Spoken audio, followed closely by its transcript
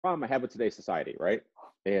problem I have with today's society, right?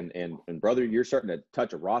 And brother, you're starting to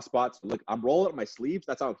touch a raw spot. So look, I'm rolling up my sleeves.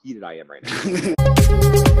 That's how heated I am right now.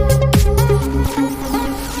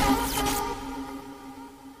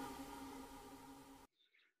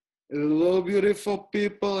 Hello, beautiful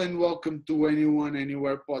people, and welcome to Anyone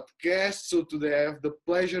Anywhere podcast. So today I have the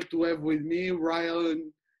pleasure to have with me Rylan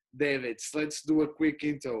Davids. Let's do a quick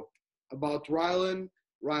intro about Rylan.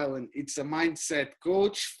 Rylan, it's a mindset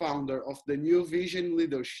coach, founder of the New Vision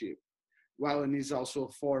Leadership. Rylan is also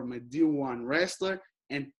a former D1 wrestler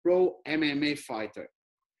and pro MMA fighter.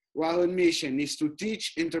 Rylan's mission is to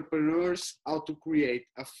teach entrepreneurs how to create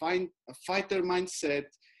a fighter mindset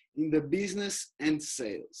in the business and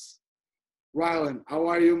sales. Rylan, how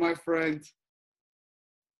are you, my friend?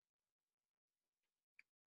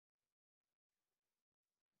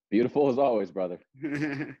 Beautiful as always, brother.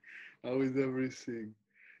 How is everything?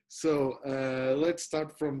 So let's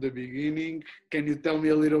start from the beginning. Can you tell me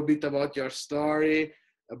a little bit about your story,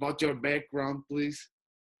 about your background, please?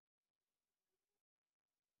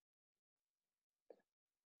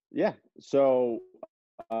 Yeah. So,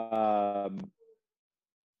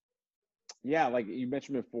 yeah, like you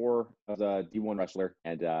mentioned before, I was a D1 wrestler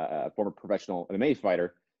and a former professional MMA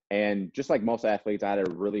fighter. And just like most athletes, I had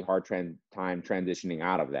a really hard time transitioning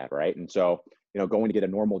out of that, right? And so, going to get a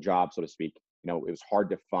normal job, so to speak, it was hard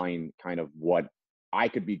to find kind of what I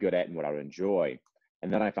could be good at and what I would enjoy.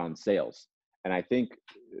 And then I found sales. And I think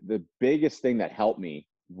the biggest thing that helped me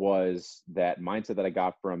was that mindset that I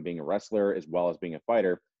got from being a wrestler as well as being a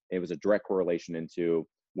fighter. It was a direct correlation into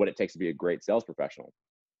what it takes to be a great sales professional.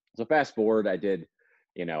 So fast forward, I did,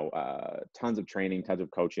 tons of training, tons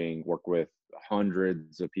of coaching, worked with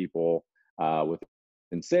hundreds of people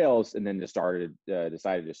within sales, and then decided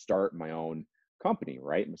to start my own company,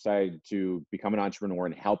 right? And decided to become an entrepreneur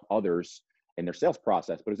and help others in their sales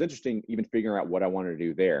process. But it was interesting even figuring out what I wanted to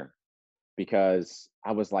do there, because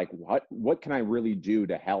I was like, what can I really do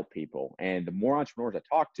to help people? And the more entrepreneurs I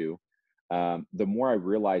talked to, the more I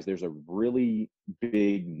realized there's a really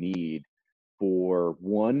big need for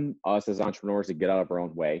us as entrepreneurs to get out of our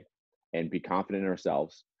own way and be confident in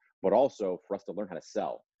ourselves, but also for us to learn how to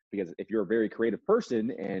sell. Because if you're a very creative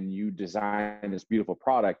person and you design this beautiful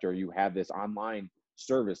product or you have this online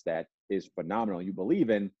service that is phenomenal, you believe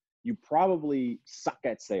in, you probably suck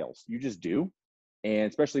at sales. You just do. And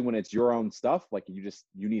especially when it's your own stuff, like you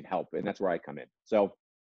need help. And that's where I come in. So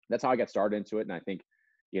that's how I got started into it. And I think,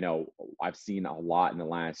 I've seen a lot in the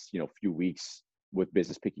last, few weeks with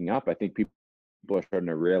business picking up. I think people are starting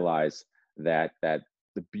to realize that the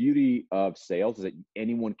beauty of sales is that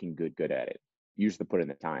anyone can get good at it. You just have to put in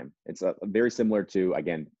the time. It's very similar to,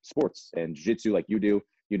 again, sports and jiu-jitsu, like you do.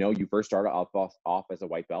 You first start off as a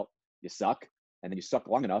white belt, you suck, and then you suck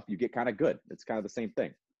long enough, you get kind of good. It's kind of the same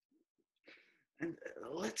thing. And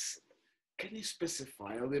can you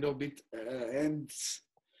specify a little bit, and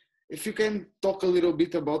if you can talk a little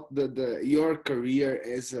bit about your career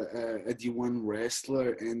as a D1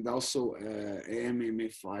 wrestler and also a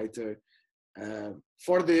MMA fighter,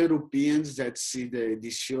 for the Europeans that see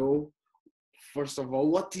this show, first of all,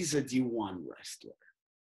 what is a D1 wrestler?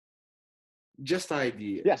 Just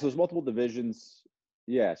idea. Yeah, so there's multiple divisions.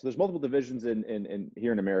 Yeah, so there's multiple divisions in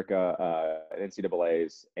here in America,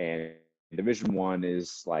 NCAA's, and Division One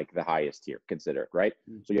is like the highest tier considered, right?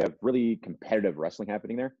 Mm-hmm. So you have really competitive wrestling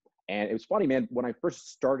happening there. And it was funny, man, when I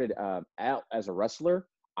first started out as a wrestler,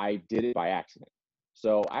 I did it by accident.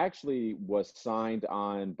 So I actually was signed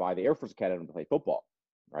on by the Air Force Academy to play football,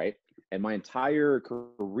 right? And my entire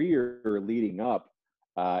career leading up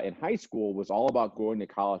in high school was all about going to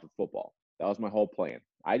college with football. That was my whole plan.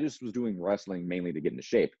 I just was doing wrestling mainly to get into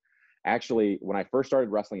shape. Actually, when I first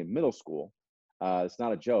started wrestling in middle school, it's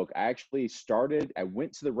not a joke. I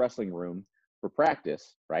went to the wrestling room for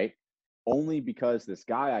practice, right? Only because this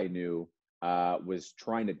guy I knew was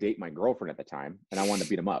trying to date my girlfriend at the time, and I wanted to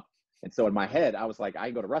beat him up. And so in my head, I was like, I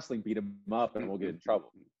can go to wrestling, beat him up, and we'll get in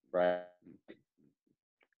trouble, right?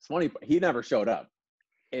 It's funny, but he never showed up.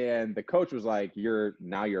 And the coach was like, you're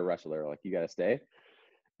a wrestler. Like, you got to stay.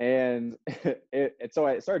 And so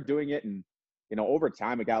I started doing it. And, over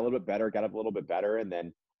time, it got a little bit better. And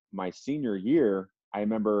then my senior year,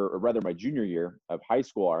 my junior year of high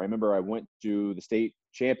school, I remember I went to the state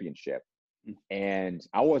championship. And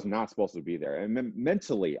I was not supposed to be there. And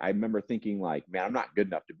mentally, I remember thinking like, man, I'm not good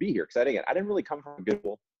enough to be here. Because I didn't really come from a good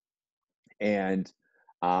school. And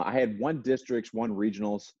I had one districts, one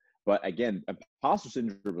regionals. But again, imposter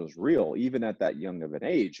syndrome was real. Even at that young of an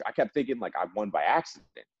age, I kept thinking like I won by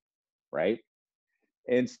accident, right?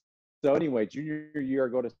 And so anyway, junior year, I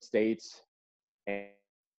go to states.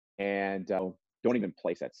 And don't even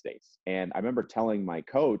place at states. And I remember telling my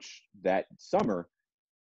coach that summer,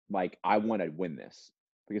 like, I want to win this,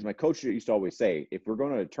 because my coach used to always say, if we're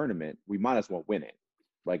going to a tournament, we might as well win it.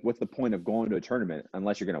 Like, what's the point of going to a tournament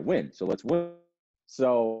unless you're going to win? So let's win.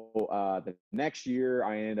 So the next year,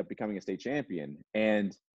 I ended up becoming a state champion.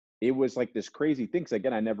 And it was like this crazy thing. Because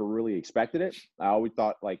again, I never really expected it. I always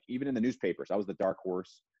thought, like, even in the newspapers, I was the dark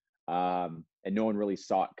horse, and no one really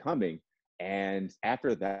saw it coming. And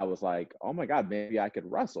after that, I was like, oh my God, maybe I could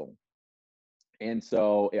wrestle. And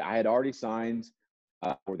so I had already signed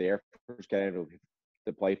for the Air Force Academy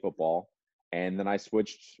to play football. And then I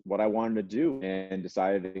switched what I wanted to do and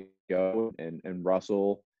decided to go and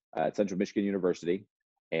wrestle at Central Michigan University,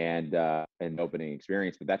 and an opening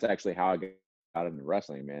experience. But that's actually how I got into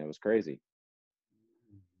wrestling, man. It was crazy.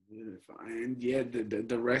 Beautiful. And yeah,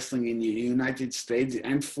 the wrestling in the United States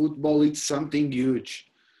and football, it's something huge.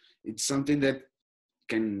 It's something that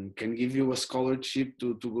can give you a scholarship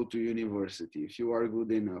to go to university if you are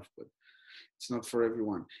good enough, but it's not for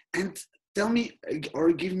everyone. And tell me,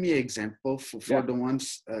 or give me an example for the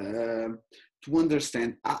ones to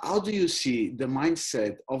understand, how do you see the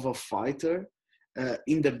mindset of a fighter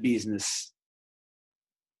in the business?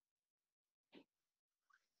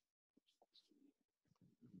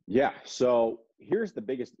 Yeah. So here's the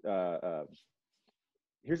biggest,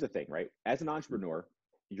 here's the thing, right? As an entrepreneur,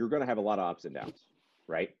 you're going to have a lot of ups and downs,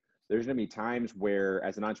 right? There's going to be times where,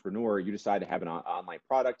 as an entrepreneur, you decide to have an online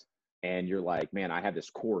product and you're like, man, I have this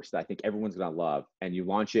course that I think everyone's going to love. And you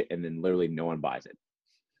launch it and then literally no one buys it.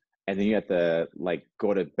 And then you have to, like,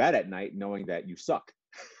 go to bed at night knowing that you suck,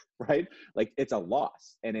 right? Like, it's a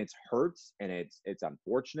loss and it hurts and it's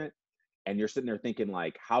unfortunate. And you're sitting there thinking,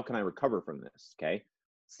 like, how can I recover from this? Okay.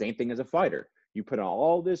 Same thing as a fighter. You put in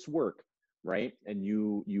all this work, right? And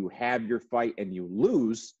you have your fight and you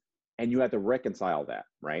lose, and you have to reconcile that,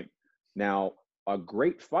 right? Now, a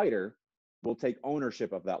great fighter will take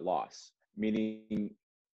ownership of that loss, meaning,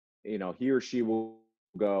 he or she will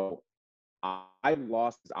go, I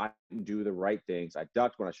lost, I didn't do the right things. I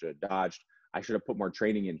ducked when I should have dodged. I should have put more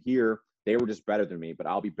training in here. They were just better than me, but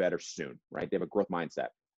I'll be better soon, right? They have a growth mindset.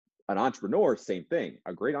 An entrepreneur, same thing.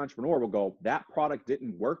 A great entrepreneur will go, that product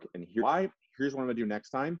didn't work, and here's why. Here's what I'm gonna do next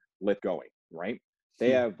time. Let's going, right?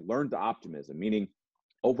 They have learned the optimism, meaning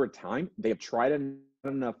over time, they have tried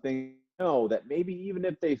enough things to know that maybe even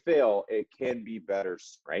if they fail, it can be better,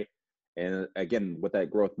 right? And again, with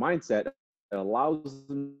that growth mindset, it allows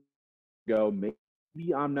them to go,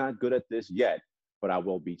 maybe I'm not good at this yet, but I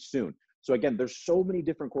will be soon. So again, there's so many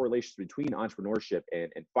different correlations between entrepreneurship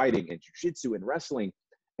and fighting and jiu-jitsu and wrestling.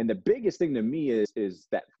 And the biggest thing to me is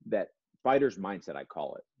that fighter's mindset, I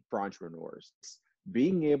call it, for entrepreneurs.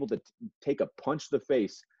 Being able to take a punch to the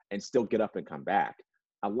face and still get up and come back.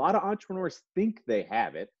 A lot of entrepreneurs think they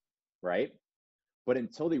have it, right? But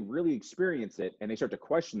until they really experience it and they start to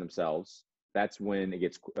question themselves, that's when it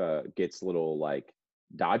gets a little, like,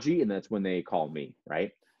 dodgy, and that's when they call me,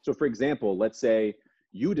 right? So for example, let's say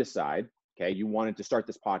you decide, okay, you wanted to start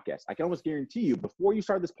this podcast. I can almost guarantee you, before you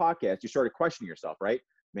started this podcast, you started questioning yourself, right?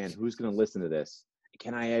 Man, who's going to listen to this?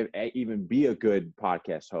 Can I even be a good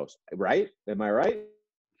podcast host? Right? Am I right?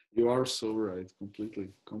 You are so right.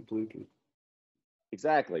 Completely.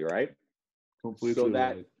 Exactly, right? Completely So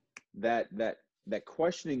right. that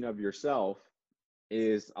questioning of yourself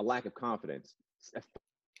is a lack of confidence. A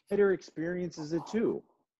fighter experiences it too,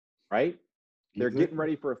 right? They're getting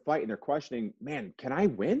ready for a fight and they're questioning, man, can I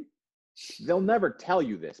win? They'll never tell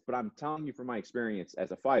you this, but I'm telling you from my experience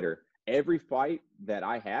as a fighter, every fight that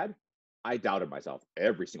I had, I doubted myself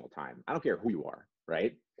every single time. I don't care who you are,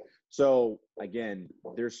 right? So again,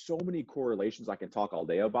 there's so many correlations I can talk all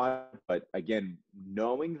day about, but again,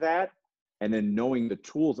 knowing that, and then knowing the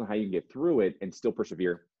tools and how you can get through it and still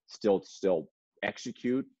persevere, still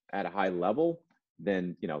execute at a high level,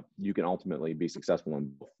 then you can ultimately be successful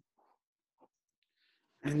in both.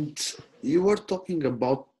 And you were talking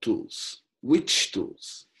about tools. Which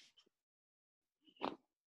tools?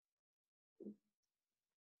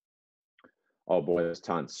 Oh boy, there's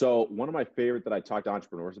tons. So one of my favorite that I talk to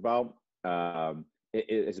entrepreneurs about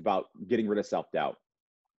is about getting rid of self-doubt.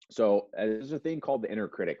 So there's a thing called the inner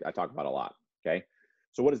critic I talk about a lot. Okay.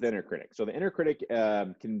 So what is the inner critic? So the inner critic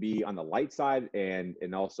can be on the light side and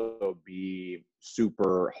also be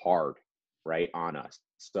super hard, right, on us.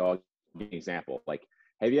 So I'll give you an example. Like,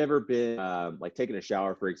 have you ever been like taking a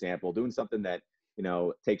shower, for example, doing something that,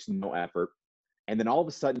 takes no effort, and then all of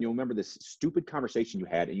a sudden you'll remember this stupid conversation you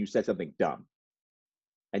had and you said something dumb.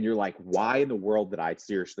 And you're like, why in the world did I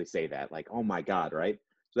seriously say that? Like, oh my God, right?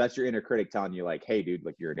 So that's your inner critic telling you, like, hey, dude,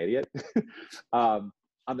 like, you're an idiot. On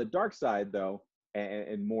the dark side, though,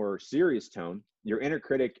 and more serious tone, your inner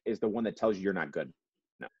critic is the one that tells you you're not good.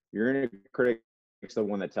 No, your inner critic is the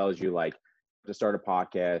one that tells you like to start a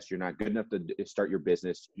podcast, you're not good enough to start your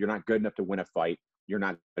business, you're not good enough to win a fight, you're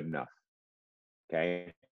not good enough.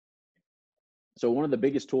 Okay. So one of the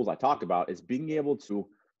biggest tools I talk about is being able to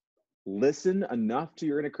listen enough to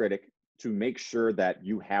your inner critic to make sure that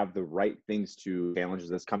you have the right things to challenges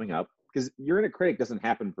that's coming up, because your inner critic doesn't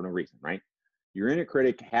happen for no reason, right? Your inner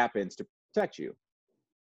critic happens to protect you,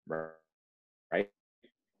 right?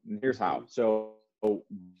 And here's how. So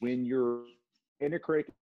when your inner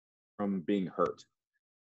critic from being hurt,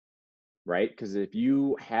 right? Because if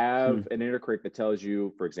you have an inner critic that tells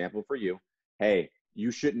you, for example, for you, hey,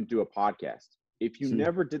 you shouldn't do a podcast. If you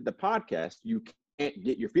never did the podcast, you can't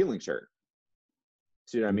get your feelings hurt.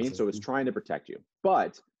 See what I mean? So it's trying to protect you.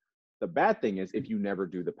 But the bad thing is, if you never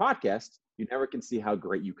do the podcast, you never can see how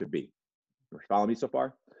great you could be. Follow me so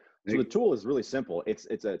far? So the tool is really simple.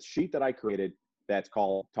 It's a sheet that I created that's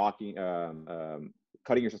called cutting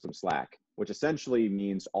your system slack, which essentially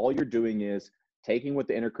means all you're doing is taking what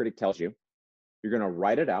the inner critic tells you. You're going to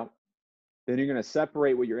write it out. Then you're going to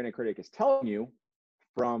separate what your inner critic is telling you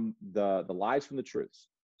from the lies from the truths.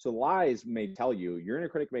 So lies may tell you, your inner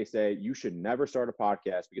critic may say, you should never start a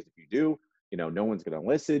podcast because if you do, no one's going to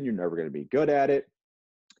listen. You're never going to be good at it.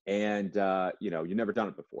 And, you've never done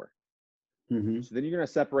it before. Mm-hmm. So then you're going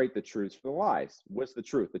to separate the truths from the lies. What's the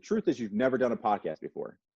truth? The truth is you've never done a podcast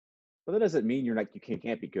before. But that doesn't mean you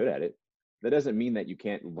can't be good at it. That doesn't mean that you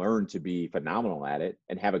can't learn to be phenomenal at it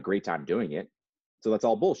and have a great time doing it. So that's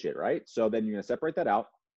all bullshit, right? So then you're going to separate that out.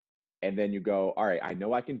 And then you go, all right, I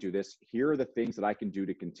know I can do this. Here are the things that I can do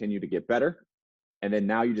to continue to get better. And then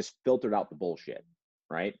now you just filtered out the bullshit,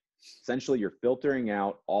 right? Essentially, you're filtering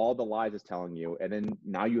out all the lies it's telling you. And then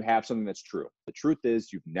now you have something that's true. The truth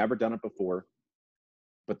is you've never done it before.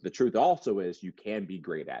 But the truth also is you can be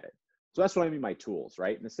great at it. So that's what I mean by tools,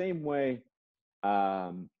 right? In the same way,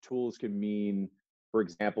 tools can mean, for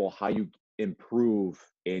example, how you improve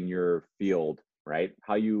in your field, right?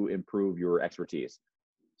 How you improve your expertise.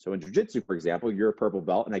 So in jiu-jitsu, for example, you're a purple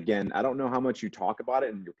belt. And again, I don't know how much you talk about it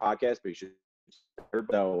in your podcast, but you should.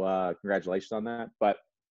 So congratulations on that. But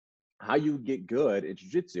how you get good in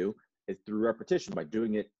jiu-jitsu is through repetition, by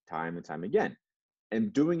doing it time and time again,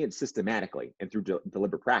 and doing it systematically and through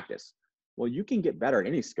deliberate practice. Well, you can get better at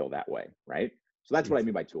any skill that way, right? So that's what I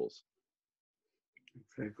mean by tools.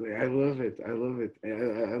 Exactly. I love it. I love it.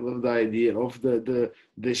 I love the idea of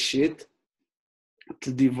the shit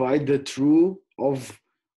to divide the true of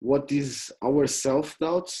what is our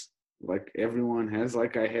self-doubts, like everyone has.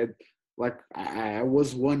 Like I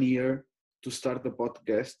was 1 year to start the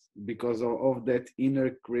podcast because of that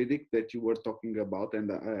inner critic that you were talking about,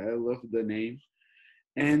 and I love the name.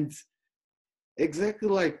 And exactly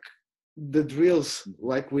like the drills,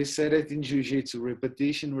 like we said it in jiu-jitsu,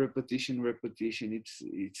 repetition.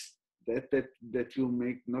 It's that will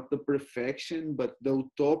make not the perfection, but the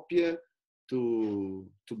utopia to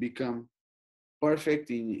become perfect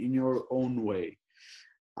in your own way.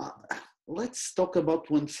 Let's talk about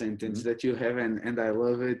one sentence that you have, and I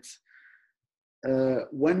love it.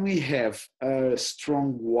 When we have a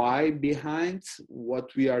strong why behind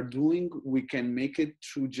what we are doing, we can make it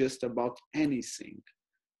through just about anything.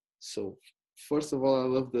 So first of all, I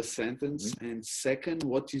love the sentence. And second,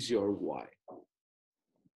 what is your why?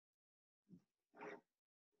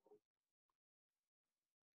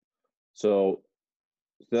 So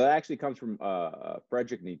that actually comes from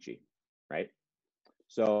Friedrich Nietzsche, right?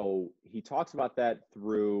 So he talks about that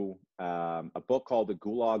through a book called The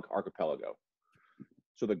Gulag Archipelago.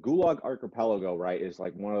 So the Gulag Archipelago, right, is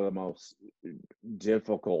like one of the most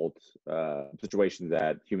difficult situations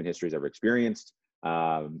that human history has ever experienced.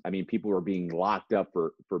 I mean, people were being locked up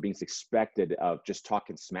for being suspected of just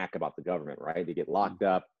talking smack about the government, right? They get locked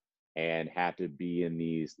up and have to be in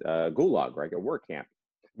these gulag, right, a work camp.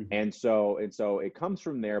 And so it comes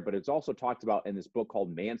from there, but it's also talked about in this book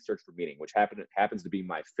called Man's Search for Meaning, which happens to be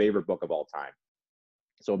my favorite book of all time.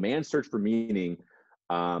 So Man's Search for Meaning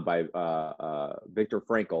by Viktor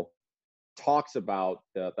Frankl talks about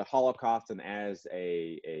the Holocaust, and as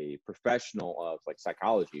a professional of like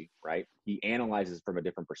psychology, right, he analyzes from a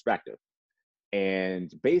different perspective.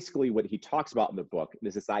 And basically what he talks about in the book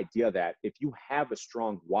is this idea that if you have a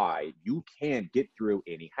strong why, you can get through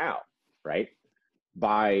anyhow, right?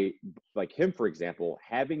 By like him, for example,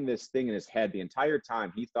 having this thing in his head the entire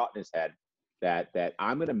time, he thought in his head that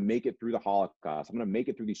I'm going to make it through the Holocaust. I'm going to make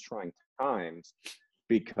it through these trying times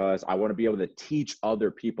because I want to be able to teach other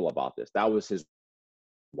people about this. That was his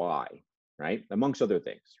why, right? Amongst other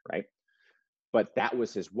things, right? But that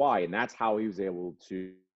was his why. And that's how he was able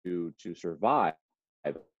to to survive.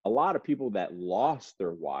 A lot of people that lost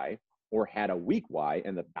their why or had a weak why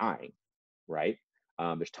end up dying, right?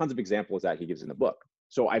 There's tons of examples that he gives in the book.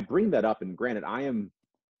 So I bring that up, and granted, I am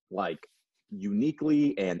like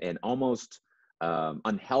uniquely and almost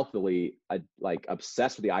unhealthily like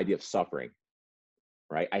obsessed with the idea of suffering,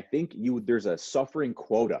 right? I think there's a suffering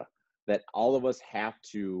quota that all of us have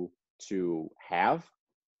to have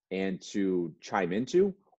and to chime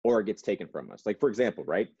into, or it gets taken from us. Like, for example,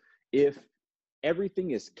 right? If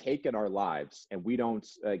everything is cake in our lives and we don't,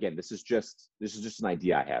 again, this is just an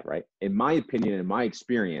idea I have, right? In my opinion, in my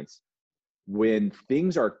experience, when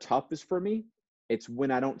things are toughest for me, it's when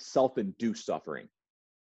I don't self-induce suffering.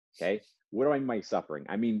 Okay. What do I mean by suffering?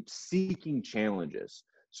 I mean seeking challenges.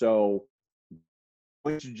 So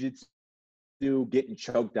jiu-jitsu, getting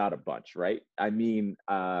choked out a bunch, right? I mean,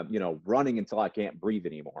 running until I can't breathe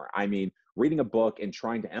anymore. I mean, reading a book and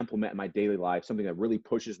trying to implement in my daily life something that really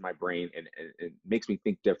pushes my brain and makes me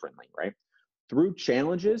think differently, right? Through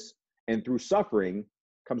challenges and through suffering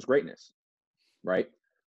comes greatness, right?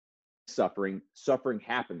 Suffering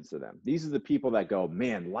happens to them. These are the people that go,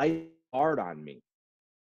 man, life is hard on me.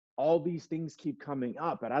 All these things keep coming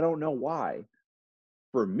up, and I don't know why.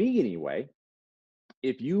 For me, anyway,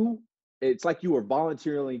 it's like you were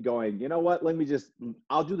voluntarily going, you know what,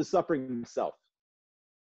 I'll do the suffering myself.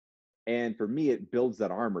 And for me, it builds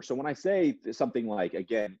that armor. So when I say something like,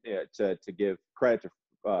 again, to give credit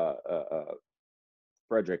to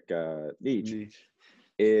Frederick Nietzsche,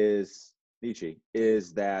 is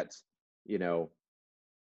that,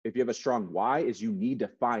 if you have a strong why, is you need to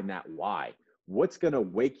find that why. What's going to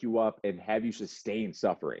wake you up and have you sustain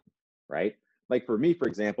suffering, right? Like for me, for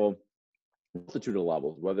example, multitude of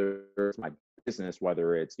levels, whether it's my business,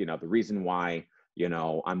 whether it's, the reason why,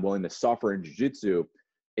 I'm willing to suffer in jiu-jitsu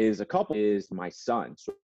is my son.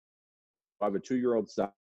 So I have a 2-year-old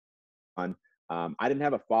son. I didn't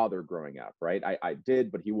have a father growing up, right? I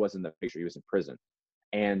did, but he wasn't the picture. He was in prison.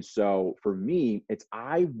 And so for me,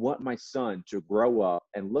 I want my son to grow up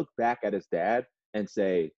and look back at his dad and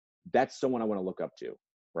say, that's someone I want to look up to,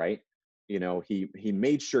 right? He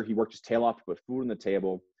made sure he worked his tail off to put food on the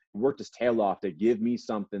table. He worked his tail off to give me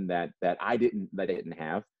something that I didn't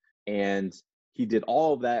have. And he did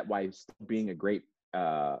all of that while still being a great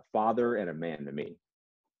father and a man to me.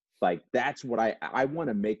 Like, that's what I want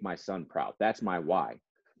to make my son proud. That's my why.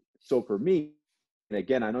 So for me, and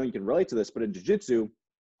again, I know you can relate to this, but in jiu-jitsu,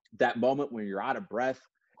 that moment when you're out of breath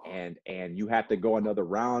and you have to go another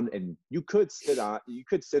round, and you could sit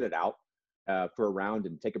it out for a round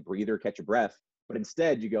and take a breather, catch a breath, but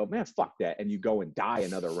instead you go, man, fuck that, and you go and die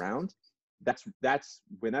another round. That's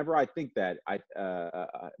whenever I think that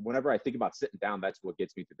whenever I think about sitting down, that's what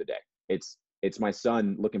gets me through the day. It's my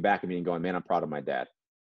son looking back at me and going, man, I'm proud of my dad.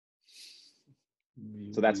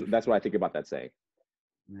 So that's what I think about that saying.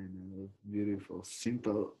 Man, beautiful,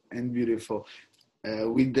 simple and beautiful.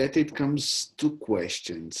 With that, it comes 2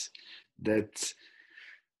 questions. That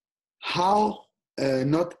how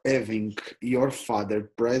not having your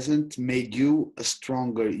father present made you a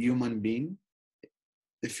stronger human being,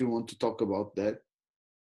 if you want to talk about that.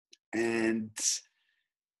 And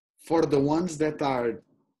for the ones that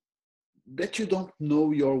you don't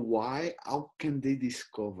know your why, how can they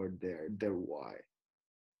discover their why?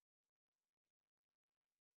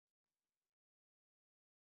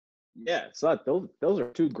 Yeah, so those are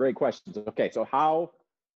 2 great questions. Okay, so how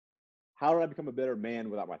did I become a better man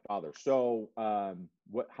without my father? So how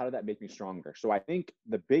did that make me stronger? So I think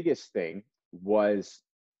the biggest thing was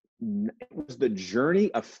the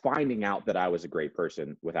journey of finding out that I was a great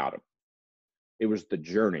person without him. It was the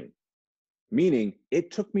journey, meaning it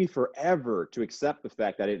took me forever to accept the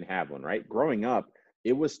fact that I didn't have one, right? Growing up,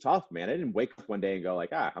 it was tough, man. I didn't wake up one day and go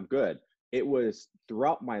like, I'm good. It was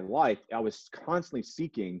throughout my life, I was constantly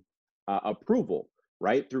seeking approval,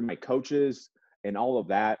 right? Through my coaches and all of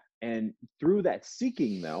that. And through that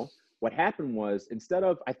seeking, though, what happened was, instead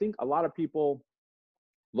of, I think a lot of people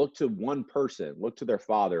look to one person, look to their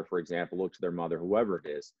father, for example, look to their mother, whoever it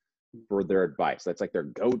is, for their advice. That's like their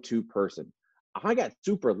go-to person. I got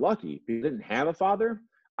super lucky because I didn't have a father.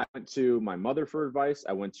 I went to my mother for advice.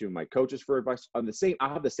 I went to my coaches for advice. I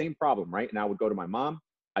have the same problem, right? And I would go to my mom.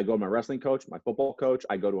 I go to my wrestling coach, my football coach.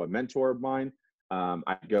 I go to a mentor of mine.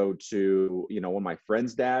 I go to, one of my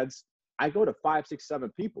friends' dads. I go to 5, 6,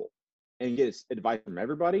 7 people and get advice from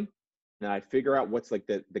everybody. And I figure out what's like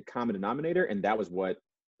the common denominator. And that was what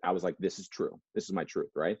I was like, this is true. This is my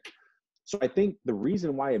truth, right? So I think the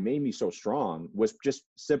reason why it made me so strong was just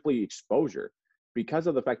simply exposure. Because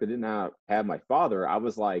of the fact that I didn't have my father, I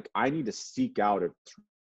was like, I need to seek out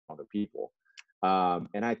other people.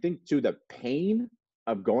 And I think too, the pain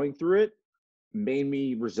of going through it made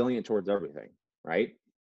me resilient towards everything, right?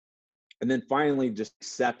 And then finally just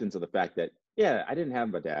acceptance of the fact that, yeah, I didn't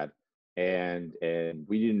have a dad, and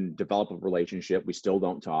we didn't develop a relationship. We still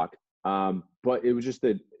don't talk. But it was just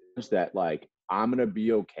that like I'm gonna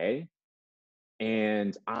be okay,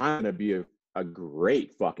 and I'm gonna be a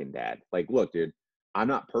great fucking dad. Like, look, dude, I'm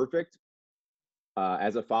not perfect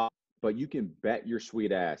as a father, but you can bet your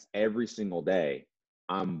sweet ass every single day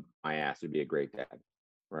I'm my ass to be a great dad,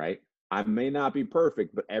 right? I may not be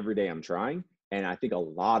perfect, but every day I'm trying. And I think a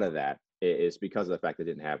lot of that is because of the fact I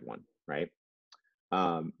didn't have one, right?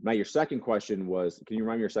 Now, your second question was, can you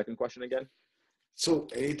remind me your second question again? So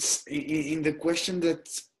it's in the question that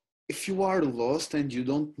if you are lost and you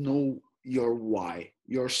don't know your why,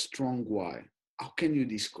 your strong why, how can you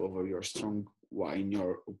discover your strong why in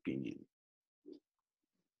your opinion?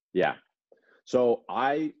 Yeah. So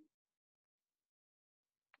I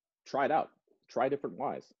tried out, try different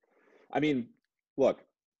whys. I mean, look,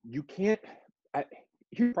 you can't. I,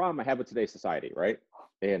 here's the problem I have with today's society, right?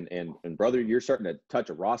 And brother, you're starting to touch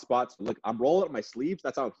a raw spot. So look, I'm rolling up my sleeves.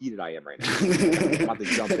 That's how heated I am right now. I'm about to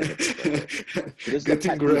jump into this right here. So this is a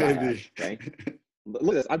Getting pet peeve I have. ready. Okay, look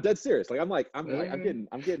at this. I'm dead serious. Like I'm Uh,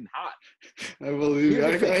 getting hot. I believe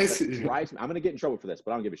Here's the thing I that see. drives me. I'm gonna get in trouble for this,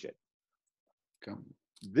 but I don't give a shit. Come.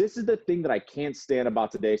 This is the thing that I can't stand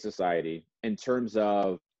about today's society in terms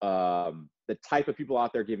of the type of people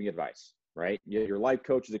out there giving advice, right? Your life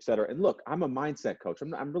coaches, et cetera. And look, I'm a mindset coach.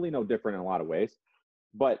 I'm really no different in a lot of ways.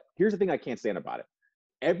 But here's the thing I can't stand about it.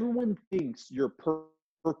 Everyone thinks your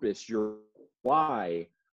purpose, your why,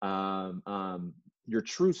 your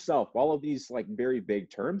true self, all of these like very big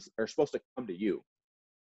terms are supposed to come to you.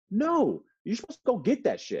 No, you're supposed to go get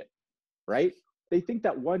that shit, right? They think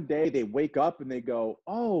that one day they wake up and they go,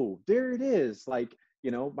 oh, there it is. Like,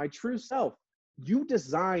 my true self. You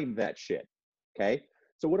designed that shit. Okay.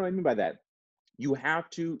 So, what do I mean by that? You have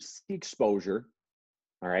to seek exposure.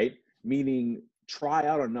 All right. Meaning, try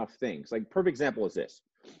out enough things. Like, perfect example is this: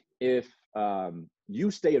 if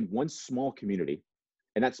you stay in one small community,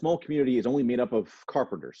 and that small community is only made up of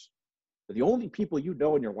carpenters, but the only people you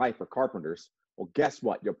know in your life are carpenters, well, guess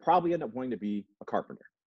what? You'll probably end up wanting to be a carpenter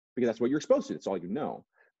because that's what you're exposed to. It's all you know.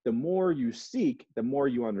 The more you seek, the more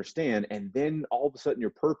you understand, and then all of a sudden your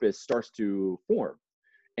purpose starts to form.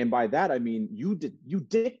 And by that I mean you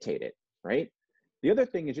dictate it, right? The other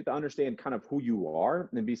thing is you have to understand kind of who you are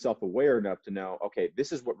and be self-aware enough to know, okay,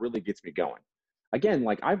 this is what really gets me going. Again,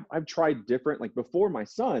 like I've tried different, like before my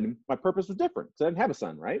son, my purpose was different. So I didn't have a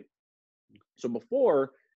son, right? So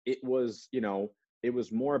before it was, it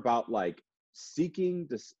was more about like seeking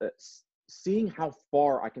this, seeing how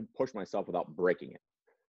far I can push myself without breaking it,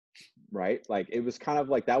 right? Like it was kind of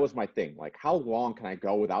like that was my thing. Like how long can I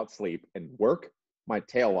go without sleep and work my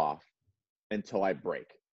tail off until I break?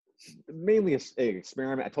 Mainly an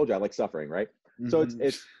experiment. I told you I like suffering, right? So Mm-hmm.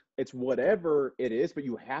 it's whatever it is, but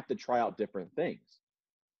you have to try out different things.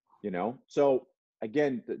 So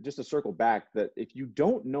again, just to circle back, that if you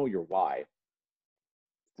don't know your why,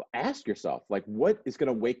 ask yourself like what is going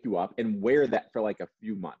to wake you up and wear that for like a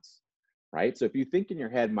few months, right? So if you think in your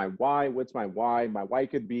head, my why, what's my why? My why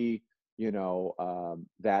could be,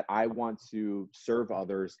 that I want to serve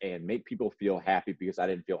others and make people feel happy because I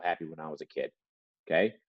didn't feel happy when I was a kid.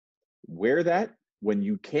 Okay, wear that when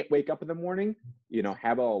you can't wake up in the morning.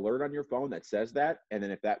 Have an alert on your phone that says that, and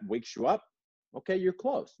then if that wakes you up, okay, you're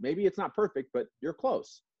close. Maybe it's not perfect, but you're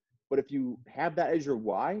close. But if you have that as your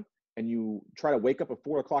why and you try to wake up at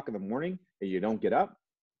 4 o'clock in the morning and you don't get up,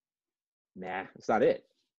 nah, it's not it,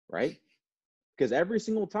 right? Because every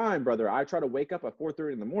single time, brother, I try to wake up at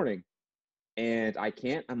 4:30 in the morning and I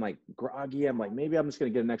can't. I'm like groggy. I'm like, maybe I'm just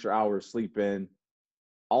gonna get an extra hour of sleep in.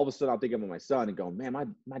 All of a sudden, I'll think of my son and go,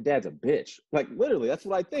 man, my dad's a bitch. Like literally, that's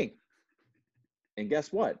what I think. And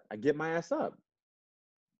guess what? I get my ass up.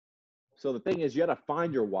 So the thing is, you got to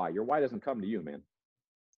find your why. Your why doesn't come to you, man.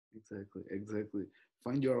 Exactly, exactly.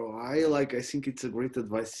 Find your why. Like I think it's a great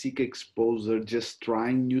advice. Seek exposure, just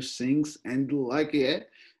trying new things, and like yeah,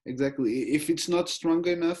 exactly. If it's not strong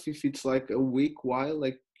enough, if it's like a weak why,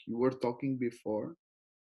 like you were talking before,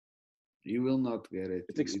 you will not get it.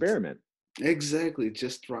 It's It's experiment. exactly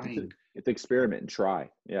just It's a, trying. it's experiment and try.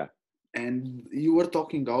 Yeah. And you were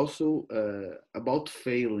talking also about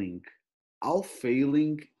failing. How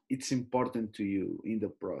failing it's important to you in the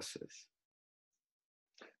process.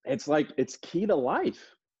 It's like it's key to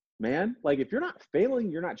life, man. Like if you're not failing,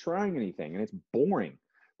 you're not trying anything, and it's boring.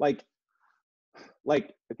 Like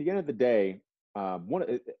like at the end of the day,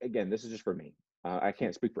 again, this is just for me. I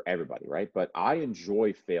can't speak for everybody, right? But I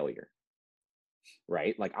enjoy failure,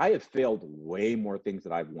 right? Like I have failed way more things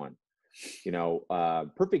that I've won.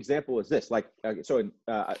 Perfect example is this. Like,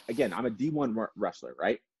 again, I'm a D1 wrestler,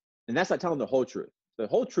 right? And that's not telling the whole truth. The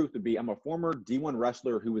whole truth would be I'm a former D1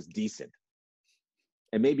 wrestler who was decent.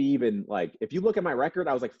 And maybe even like, if you look at my record,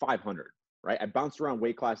 I was like 500, right? I bounced around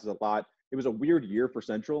weight classes a lot. It was a weird year for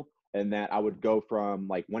Central, and that I would go from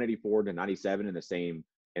like 184 to 97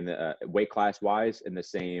 in the weight class wise in the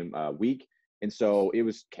same week. And so it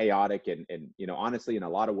was chaotic. And honestly, in a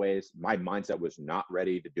lot of ways, my mindset was not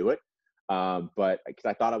ready to do it. But because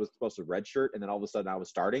I thought I was supposed to redshirt, and then all of a sudden I was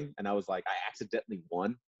starting, and I was like, I accidentally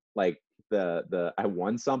won. Like I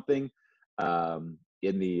won something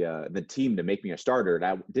in the team to make me a starter, and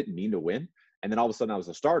I didn't mean to win. And then all of a sudden I was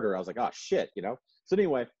a starter. I was like, oh shit, So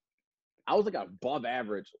anyway, I was like above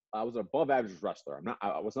average. I was an above average wrestler.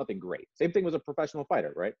 I was nothing great. Same thing was a professional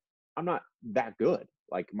fighter, right? I'm not that good.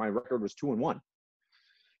 Like my record was 2-1.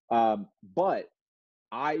 But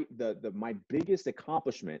my biggest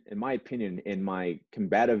accomplishment, in my opinion, in my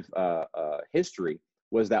combative history,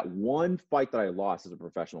 was that one fight that I lost as a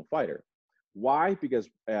professional fighter. Why? Because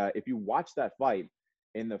if you watch that fight,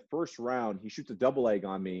 in the first round, he shoots a double leg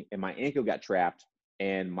on me, and my ankle got trapped,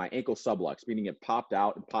 and my ankle subluxed, meaning it popped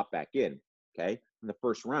out and popped back in. Okay, in the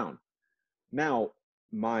first round. Now,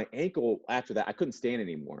 my ankle after that, I couldn't stand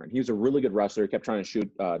anymore, and he was a really good wrestler. He kept trying to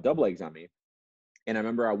shoot double legs on me, and I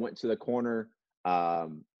remember I went to the corner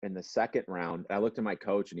in the second round. I looked at my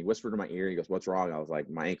coach, and he whispered in my ear. He goes, "What's wrong?" I was like,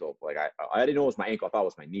 "My ankle." Like I didn't know it was my ankle. I thought it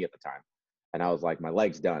was my knee at the time, and I was like, "My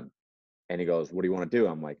leg's done." And he goes, "What do you want to do?"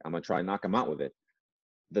 I'm like, "I'm gonna try and knock him out with it."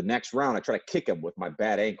 The next round, I try to kick him with my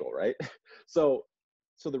bad ankle, right? So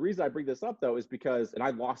the reason I bring this up though is because, and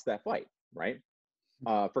I lost that fight, right?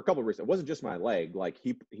 For a couple of reasons. It wasn't just my leg. Like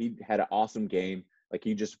he had an awesome game. Like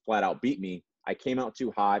he just flat out beat me. I came out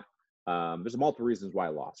too hot. There's multiple reasons why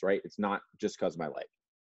I lost, right? It's not just because of my leg.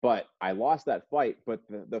 But I lost that fight. But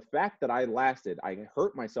the fact that I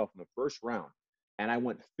hurt myself in the first round, and I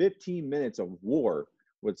went 15 minutes of war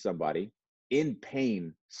with somebody in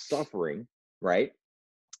pain, suffering, right?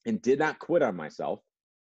 And did not quit on myself.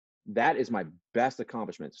 That is my best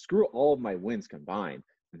accomplishment. Screw all of my wins combined.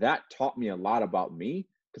 That taught me a lot about me,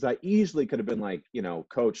 because I easily could have been like,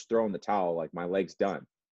 coach, throwing the towel, like my leg's done,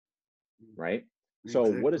 right?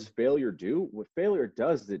 Exactly. So what does failure do? What failure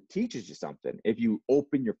does is it teaches you something. If you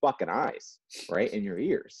open your fucking eyes, right, and your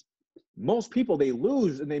ears. Most people, they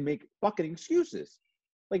lose and they make fucking excuses.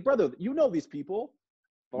 Like, brother, these people,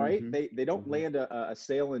 right? Mm-hmm. They don't land a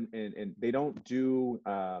sale and they don't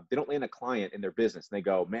land a client in their business. And they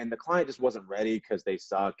go, man, the client just wasn't ready because they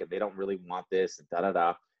suck and they don't really want this and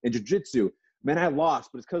da-da-da. In jiu-jitsu, man, I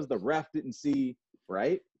lost, but it's because the ref didn't see,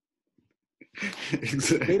 right?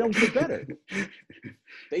 Exactly. They don't get better.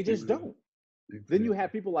 They just don't. Exactly. Then you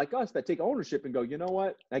have people like us that take ownership and go, you know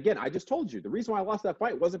what? Again, I just told you, the reason why I lost that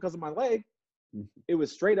fight wasn't because of my leg. Mm-hmm. It was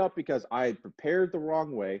straight up because I prepared the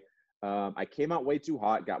wrong way. I came out way too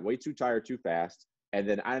hot, got way too tired too fast, and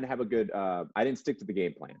then I didn't have I didn't stick to the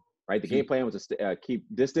game plan, right? The game plan was to keep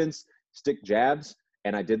distance, stick jabs,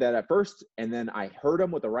 and I did that at first, and then I hurt him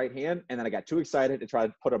with the right hand, and then I got too excited to try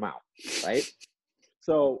to put him out, right?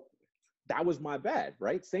 So that was my bad,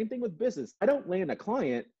 right? Same thing with business. I don't land a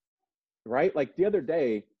client, right? Like the other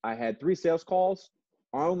day, I had 3 sales calls.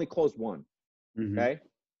 I only closed 1, okay?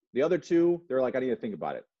 The other 2, they're like, I need to think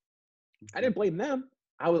about it. I didn't blame them.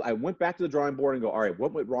 I went back to the drawing board and go, all right,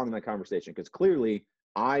 what went wrong in that conversation? Because clearly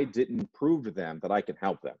I didn't prove to them that I can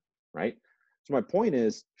help them, right? So my point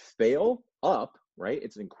is fail up, right?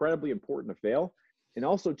 It's incredibly important to fail. And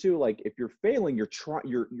also too, like if you're failing, you're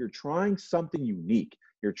trying something unique.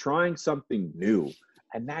 You're trying something new.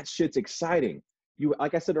 And that shit's exciting.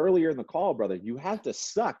 Like I said earlier in the call, brother, you have to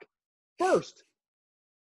suck first.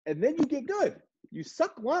 And then you get good. You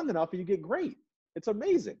suck long enough and you get great. It's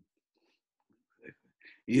amazing.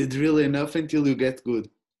 You drill enough until you get good.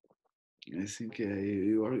 I think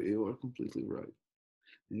you are completely right.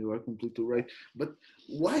 You are completely right. But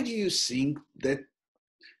why do you think that?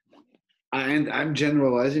 And I'm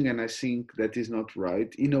generalizing, and I think that is not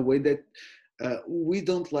right. In a way that we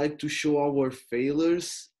don't like to show our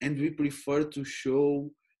failures, and we prefer to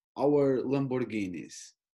show our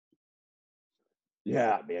Lamborghinis.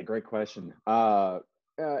 Yeah, man, great question.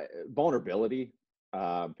 Vulnerability.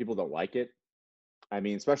 People don't like it. I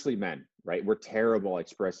mean, especially men, right? We're terrible at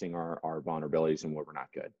expressing our vulnerabilities and where we're not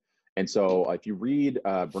good. And so if you read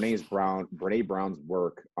Brene Brown's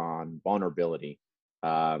work on vulnerability,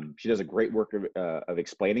 she does a great work of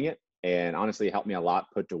explaining it. And honestly, it helped me a lot,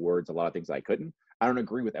 put to words a lot of things I couldn't. I don't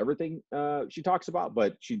agree with everything she talks about,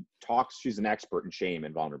 but she's an expert in shame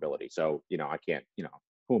and vulnerability. So, I can't,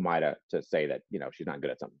 who am I to say that, she's not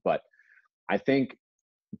good at something. But I think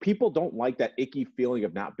people don't like that icky feeling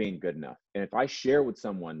of not being good enough. And if I share with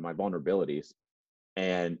someone my vulnerabilities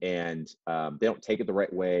and they don't take it the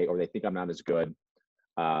right way, or they think I'm not as good,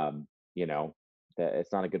 um, you know, that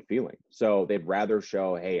it's not a good feeling. So they'd rather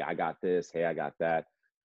show, hey, I got this, hey, I got that.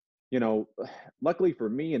 You know, luckily for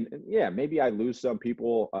me, and yeah, maybe I lose some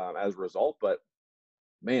people as a result, but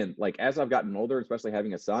man, like as I've gotten older, especially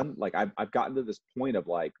having a son, like I've gotten to this point of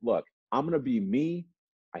like, look, I'm gonna be me.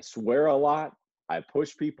 I swear a lot. I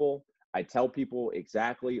push people. I tell people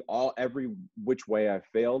exactly every which way I've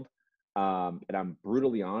failed, and I'm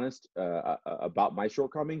brutally honest about my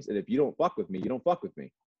shortcomings. And if you don't fuck with me, you don't fuck with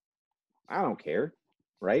me. I don't care,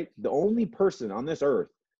 right? The only person on this earth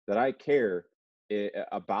that I care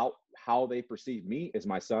about how they perceive me is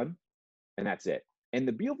my son, and that's it. And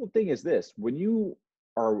the beautiful thing is this: when you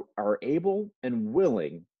are able and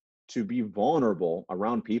willing to be vulnerable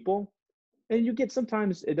around people, and you get,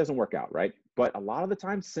 sometimes it doesn't work out, right? But a lot of the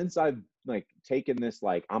time, since I've like taken this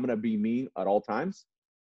like I'm gonna be me at all times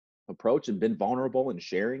approach and been vulnerable and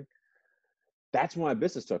sharing, that's when my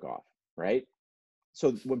business took off, right?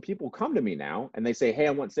 So when people come to me now and they say, hey,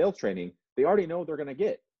 I want sales training, they already know what they're gonna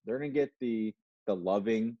get. They're gonna get the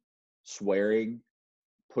loving, swearing,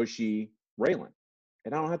 pushy Raylan,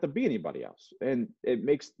 and I don't have to be anybody else. And it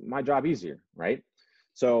makes my job easier, right?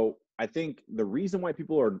 So I think the reason why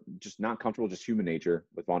people are just not comfortable, just human nature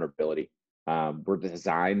with vulnerability. We're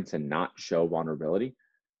designed to not show vulnerability.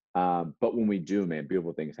 But when we do, man,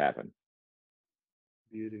 beautiful things happen.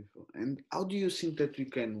 Beautiful. And how do you think that we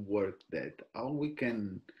can work that? How we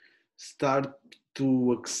can start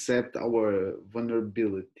to accept our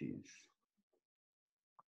vulnerabilities?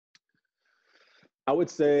 I would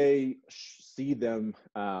say see them,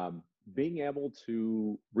 being able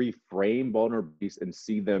to reframe vulnerabilities and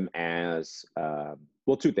see them as,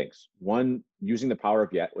 well, two things. One, using the power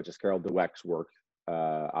of yet, which is Carol Dweck's work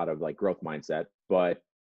out of like growth mindset. But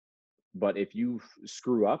if you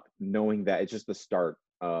screw up, knowing that it's just the start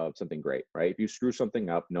of something great, right? If you screw something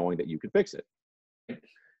up, knowing that you can fix it,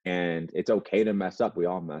 and it's okay to mess up. We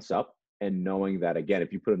all mess up, and knowing that again,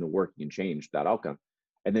 if you put in the work, you can change that outcome.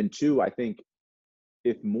 And then two, I think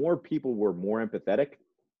if more people were more empathetic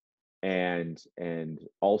and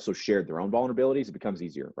also shared their own vulnerabilities, it becomes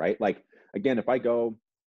easier, right? Like again, if I go,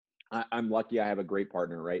 I'm lucky I have a great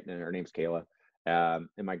partner, right? And her name's Kayla. And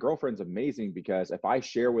my girlfriend's amazing because if I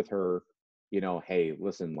share with her, you know, hey,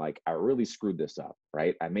 listen, like I really screwed this up,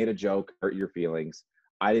 right? I made a joke, hurt your feelings.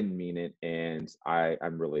 I didn't mean it. And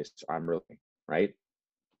I'm really, right?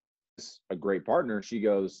 It's a great partner. She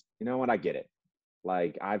goes, you know what? I get it.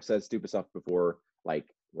 Like I've said stupid stuff before. Like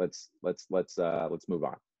let's move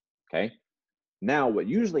on. Okay. Now, what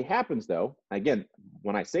usually happens though, again,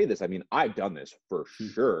 when I say this, I mean, I've done this for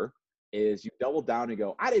sure, is you double down and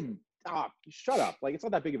go, I didn't, shut up. Like, it's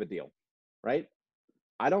not that big of a deal, right?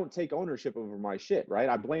 I don't take ownership over my shit, right?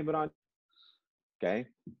 I blame it on, okay?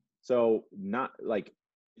 So, not like,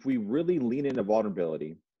 if we really lean into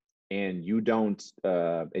vulnerability and you don't,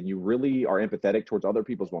 and you really are empathetic towards other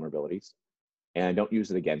people's vulnerabilities and don't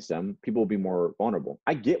use it against them, people will be more vulnerable.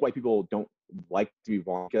 I get why people don't like to be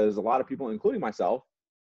vulnerable because a lot of people, including myself,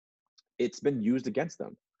 it's been used against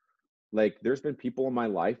them. Like there's been people in my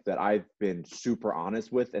life that I've been super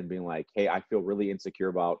honest with and being like, hey, I feel really insecure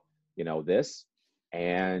about, you know, this.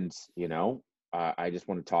 And, you know, I just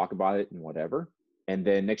want to talk about it and whatever. And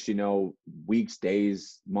then next, you know, weeks,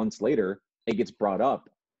 days, months later, it gets brought up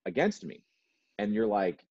against me. And you're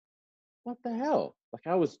like, what the hell? Like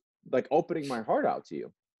I was like opening my heart out to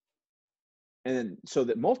you. And then so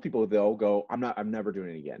that most people they'll go, I'm never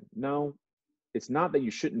doing it again. No, it's not that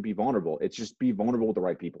you shouldn't be vulnerable. It's just be vulnerable with the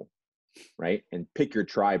right people, right? And pick your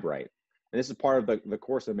tribe right. And this is part of the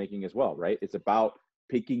course I'm making as well, right? It's about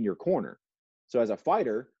picking your corner. So as a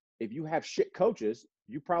fighter, if you have shit coaches,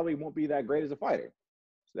 you probably won't be that great as a fighter.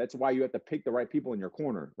 So that's why you have to pick the right people in your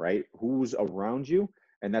corner, right? Who's around you,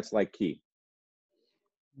 and that's like key.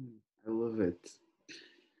 I love it.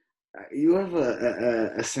 You have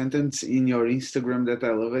a sentence in your Instagram that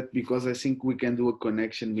I love it because I think we can do a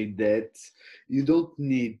connection with that. You don't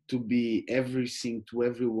need to be everything to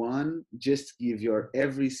everyone, just give your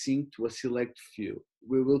everything to a select few.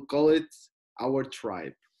 We will call it our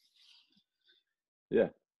tribe. Yeah,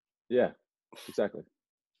 yeah, exactly.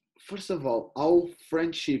 First of all, how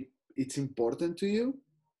friendship it's important to you?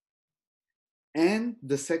 And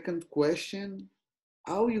the second question,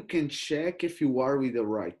 how you can check if you are with the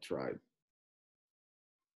right tribe?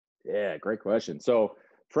 Yeah, great question. So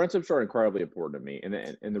friendships are incredibly important to me,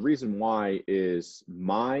 and the reason why is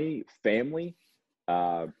my family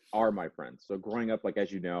are my friends. So growing up, like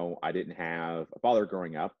as you know, I didn't have a father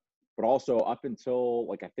growing up, but also up until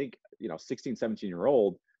like, I think, 16,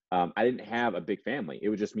 17-year-old, I didn't have a big family. It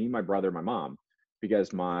was just me, my brother, my mom,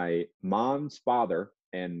 because my mom's father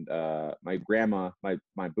and my grandma,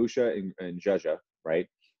 my Busha and Jaja, right?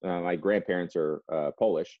 My grandparents are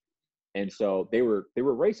Polish, and so they were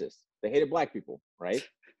racist. They hated black people, right?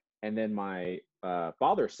 And then my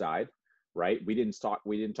father's side, right? We didn't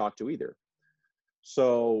talk to either.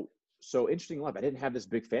 So interesting enough, I didn't have this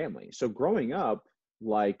big family. So growing up,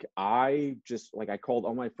 like I just like I called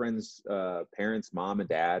all my friends' parents, mom and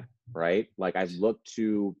dad, right? Like I looked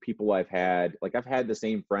to people I've had the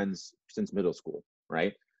same friends since middle school,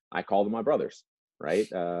 right? I call them my brothers, right?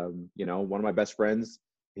 One of my best friends,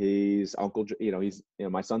 he's uncle, he's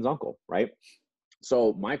my son's uncle, right?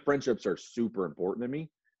 So my friendships are super important to me.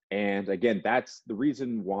 And again, that's the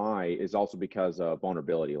reason why is also because of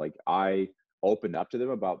vulnerability. Like I opened up to them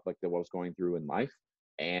about like what I was going through in life,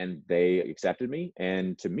 and they accepted me.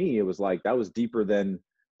 And to me, it was like that was deeper than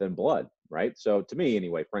blood, right? So to me,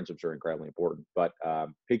 anyway, friendships are incredibly important. But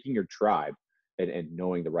picking your tribe and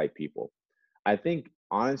knowing the right people, I think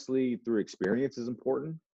honestly through experience is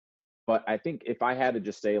important. But I think if I had to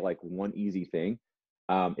just say like one easy thing,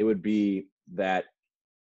 it would be that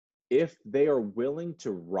if they are willing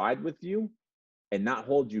to ride with you and not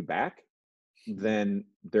hold you back, then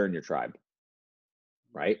they're in your tribe,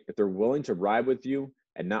 right? If they're willing to ride with you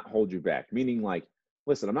and not hold you back, meaning like,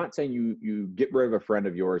 listen, I'm not saying you get rid of a friend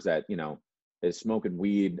of yours that is smoking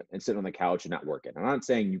weed and sitting on the couch and not working. I'm not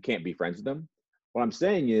saying you can't be friends with them. What I'm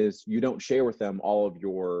saying is you don't share with them all of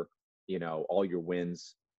your all your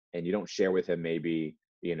wins, and you don't share with him maybe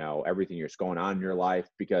everything that's going on in your life,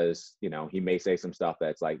 because he may say some stuff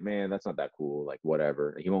that's like, man, that's not that cool, like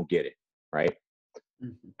whatever, he won't get it, right?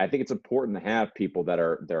 Mhm. I think it's important to have people that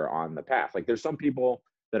are on the path. Like there's some people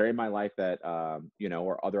that are in my life that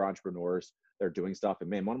or other entrepreneurs that are doing stuff, and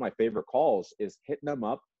man, one of my favorite calls is hitting them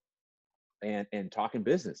up and talking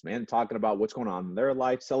business, man, talking about what's going on in their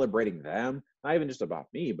life, celebrating them, not even just about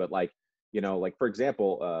me, but like like for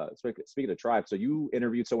example, speaking of tribe, so you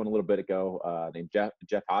interviewed someone a little bit ago named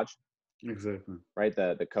Jeff Hodge, Exactly. right?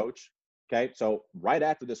 The coach. Okay, so right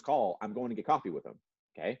after this call, I'm going to get coffee with him.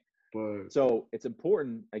 Okay, But so it's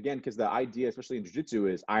important again because the idea, especially in jiu-jitsu,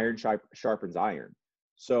 is iron sharpens iron.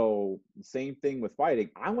 So same thing with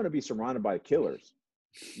fighting. I want to be surrounded by killers.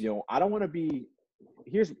 I don't want to be.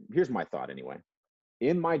 Here's my thought anyway.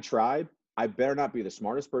 In my tribe, I better not be the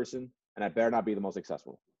smartest person, and I better not be the most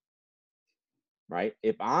successful. Right?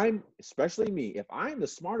 If I'm, especially me, if I'm the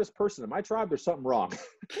smartest person in my tribe, there's something wrong.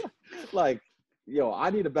 Like, I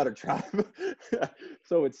need a better tribe.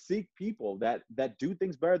 So it's seek people that do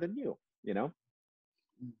things better than you.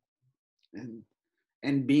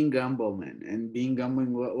 and being humble, man, and being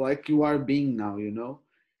humble like you are being now,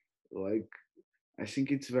 like I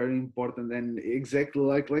think it's very important, and exactly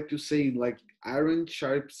like you say, like iron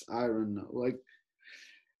sharps iron, like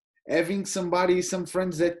having some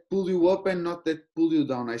friends that pull you up and not that pull you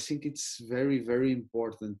down. I think it's very, very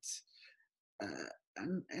important.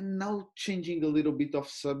 And now changing a little bit of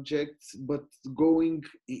subject, but going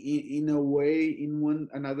in a way, in one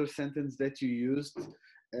another sentence that you used,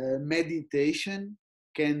 meditation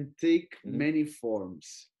can take Hmm. many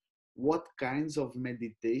forms. What kinds of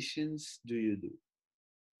meditations do you do?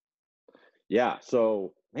 Yeah.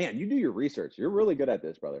 So, man, you do your research. You're really good at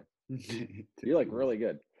this, brother. You're Thank like you. really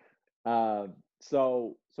good.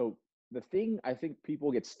 So the thing I think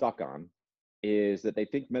people get stuck on is that they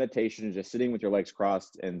think meditation is just sitting with your legs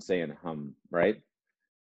crossed and saying hum, right?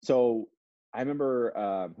 So I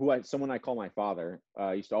remember someone I call my father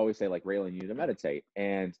used to always say like, Raylan, you need to meditate,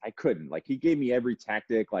 and I couldn't. Like he gave me every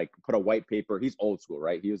tactic, like put a white paper. He's old school,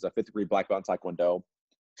 right? He was a fifth degree black belt in Taekwondo,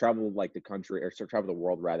 traveled like the country or traveled the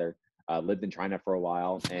world rather. Lived in China for a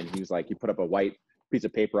while, and he was like, he put up a white piece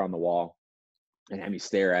of paper on the wall and had me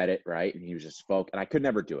stare at it, right? And he was just spoke, and I could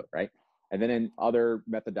never do it, right? And then in other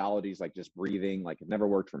methodologies like just breathing, like it never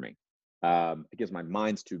worked for me because my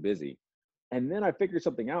mind's too busy. And then I figured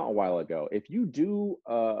something out a while ago. If you do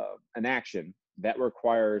an action that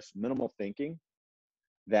requires minimal thinking,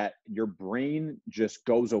 that your brain just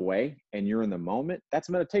goes away and you're in the moment, that's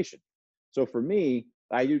meditation. So for me,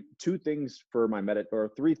 I do two things for my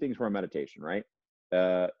or three things for my meditation, right?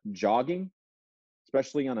 Jogging,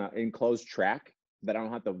 especially on an enclosed track that I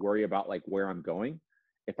don't have to worry about like where I'm going.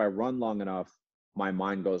 If I run long enough, my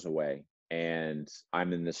mind goes away and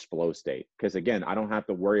I'm in this flow state. Because again, I don't have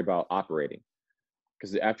to worry about operating.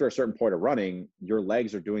 Because after a certain point of running, your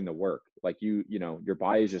legs are doing the work. Like your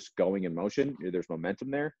body is just going in motion. There's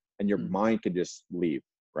momentum there, and your Mhm. mind can just leave,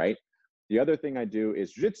 right? The other thing I do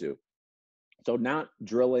is jiu-jitsu. So not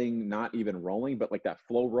drilling, not even rolling, but like that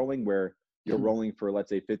flow rolling where you're rolling for, let's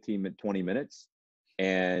say, 15, 20 minutes.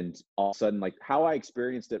 And all of a sudden, like how I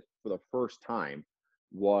experienced it for the first time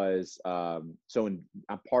was, I'm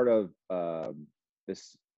part of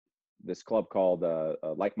this this club called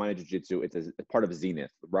Like Minded Jiu Jitsu. It's part of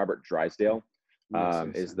Zenith. Robert Drysdale Yes,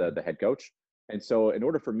 yes, is I know. the head coach. And so, in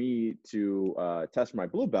order for me to test for my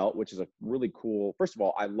blue belt, which is a really cool, first of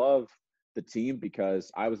all, I love the team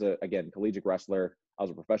because I was again, collegiate wrestler. I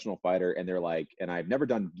was a professional fighter, and they're like, and I've never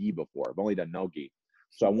done gi before. I've only done no gi.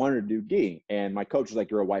 So I wanted to do gi. And my coach was like,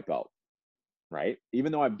 you're a white belt, right?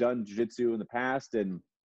 Even though I've done jiu-jitsu in the past and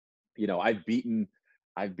I've beaten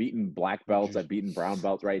black belts, I've beaten brown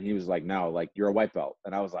belts, right? And he was like, no, like you're a white belt.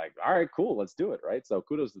 And I was like, all right, cool, let's do it, right? So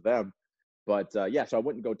kudos to them. But yeah, so I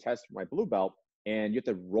went and go test for my blue belt, and you have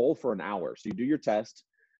to roll for an hour. So you do your test,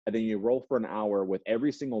 and then you roll for an hour with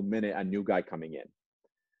every single minute a new guy coming in.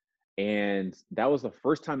 And that was the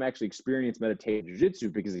first time I actually experienced meditative jiu-jitsu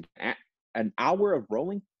because an hour of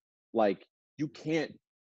rolling, like you can't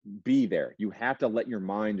be there. You have to let your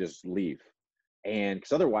mind just leave. And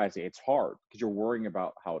because otherwise it's hard because you're worrying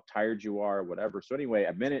about how tired you are, whatever. So anyway,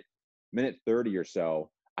 minute 30 or so,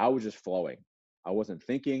 I was just flowing. I wasn't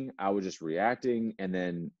thinking, I was just reacting, and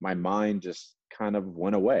then my mind just kind of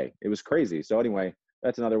went away. It was crazy. So anyway,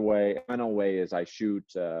 that's another way. Final way is I shoot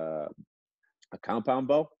a compound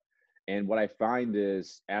bow. And what I find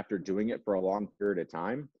is after doing it for a long period of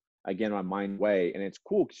time, again, my mind way, and it's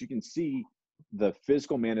cool because you can see the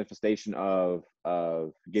physical manifestation of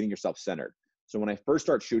getting yourself centered. So when I first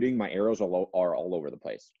start shooting, my arrows are all over the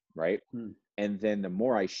place, right? Hmm. And then the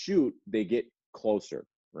more I shoot, they get closer,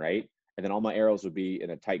 right? And then all my arrows would be in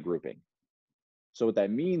a tight grouping. So what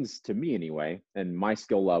that means to me anyway, and my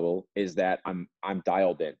skill level is that I'm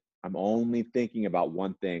dialed in. I'm only thinking about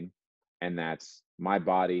one thing, and that's my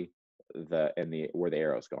body, the where the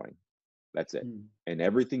arrow's going. That's it. Hmm. And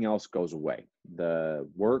everything else goes away. The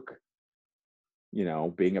work,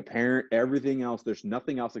 being a parent, everything else, there's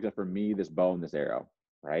nothing else except for me, this bow and this arrow,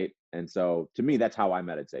 right? And so to me, that's how I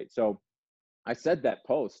meditate. So I said that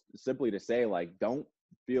post simply to say, like, don't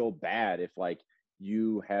feel bad if like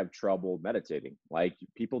you have trouble meditating. Like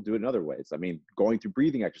people do it in other ways. I mean, going through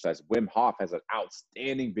breathing exercise. Wim Hof has an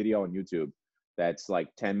outstanding video on YouTube that's like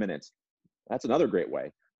 10 minutes. That's another great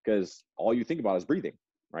way because all you think about is breathing,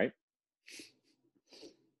 right?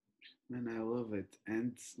 Man, I love it.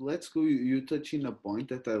 And let's go. You touch in a point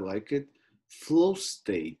that I like it. Flow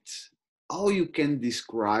state. How you can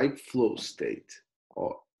describe flow state?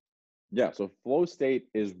 Oh, Yeah. So flow state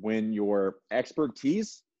is when your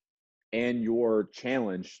expertise and your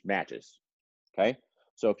challenge matches. Okay.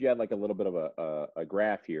 So if you had like a little bit of a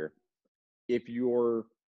graph here, if your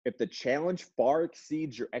if the challenge far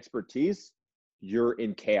exceeds your expertise, you're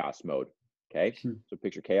in chaos mode. Okay. hmm, So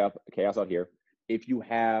picture chaos out here. If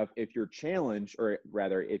your challenge, or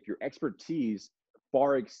rather if your expertise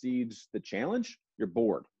far exceeds the challenge, you're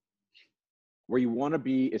bored. Where you want to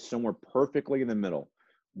be is somewhere perfectly in the middle,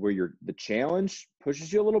 where the challenge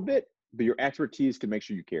pushes you a little bit, but your expertise can make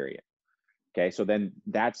sure you carry it. Okay, so then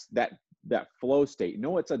that flow state.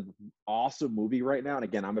 It's an awesome movie right now. And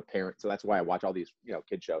again, I'm a parent, so that's why I watch all these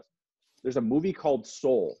kid shows. There's a movie called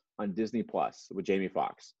Soul on Disney Plus with Jamie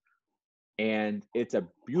Foxx, and it's a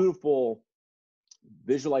beautiful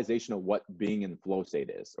visualization of what being in flow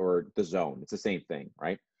state is, or the zone. It's the same thing,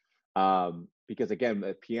 right? Because again,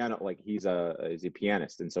 the piano, like he's a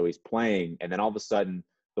pianist, and so he's playing, and then all of a sudden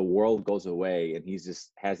the world goes away, and he's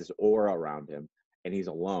just has this aura around him, and he's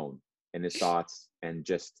alone in his thoughts, and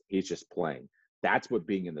he's just playing. That's what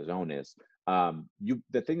being in the zone is.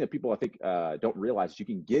 The thing that people I think don't realize is you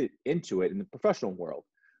can get into it in the professional world.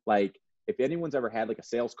 Like if anyone's ever had like a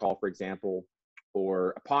sales call, for example,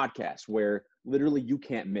 or a podcast where literally you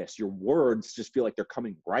can't miss. Your words just feel like they're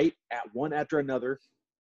coming right at one after another.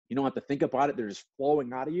 You don't have to think about it. They're just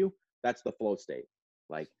flowing out of you. That's the flow state.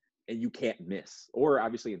 Like, and you can't miss. Or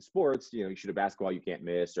obviously in sports, you shoot a basketball, you can't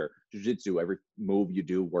miss, or jiu-jitsu, every move you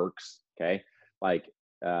do works. Okay. Like,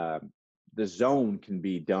 the zone can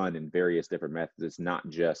be done in various different methods. It's not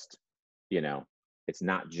just, it's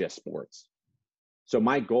not just sports. So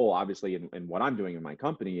my goal, obviously, in what I'm doing in my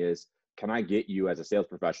company is, can I get you as a sales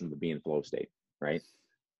professional to be in flow state, right?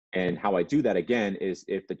 And how I do that again is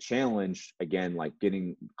if the challenge, again, like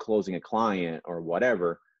closing a client or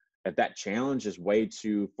whatever, if that challenge is way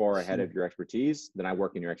too far ahead hmm. of your expertise, then I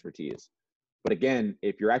work in your expertise. But again,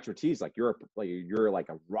 if your expertise, like you're like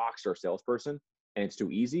a rock star salesperson and it's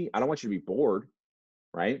too easy, I don't want you to be bored,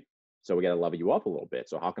 right? So we got to level you up a little bit.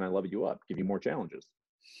 So how can I level you up? Give you more challenges.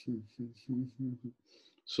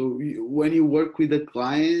 So when you work with a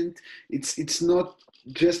client, it's not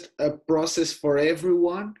just a process for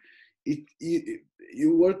everyone.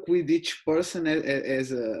 You work with each person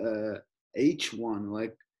as a each one.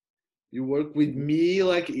 Like you work with Mhm. me,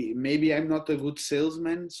 like maybe I'm not a good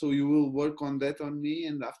salesman, so you will work on that on me,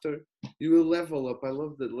 and after you will level up. I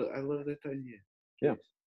love that idea. Yeah. Yes.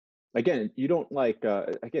 Again, you don't like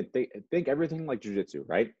again think everything like jujitsu,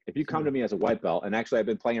 right? If you come Hmm. to me as a white belt, and actually I've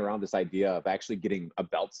been playing around this idea of actually getting a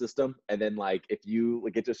belt system, and then like if you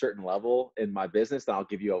like, get to a certain level in my business, then I'll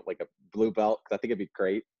give you like a blue belt because I think it'd be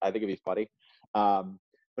great. I think it'd be funny.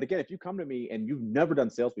 But again, if you come to me and you've never done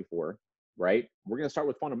sales before, right? We're gonna start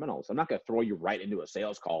with fundamentals. I'm not gonna throw you right into a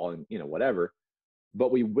sales call and whatever, but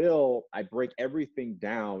we will. I break everything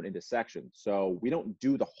down into sections, so we don't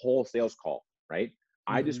do the whole sales call, right?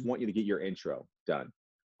 I just Hmm. want you to get your intro done,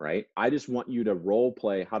 right? I just want you to role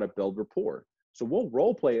play how to build rapport. So we'll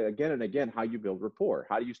role play again and again how you build rapport.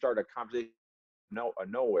 How do you start a conversation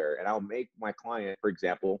nowhere? And I'll make my client, for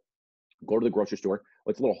example, go to the grocery store.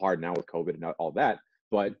 Well, it's a little hard now with COVID and all that,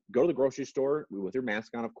 but go to the grocery store with your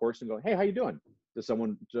mask on, of course, and go, "Hey, how you doing?"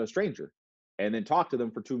 To a stranger, and then talk to them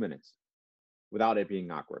for 2 minutes without it being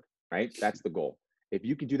awkward, right? That's the goal. If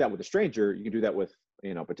you can do that with a stranger, you can do that with,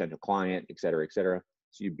 potential client, et cetera, et cetera.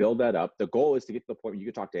 So you build that up. The goal is to get to the point where you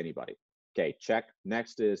can talk to anybody. Okay, check.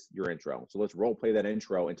 Next is your intro. So let's role play that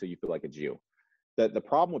intro until you feel like it's you. The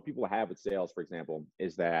problem what people have with sales, for example,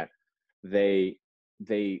 is that they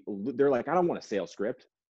they're like, I don't want a sales script,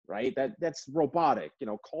 right? That's robotic.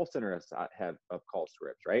 Call centers have call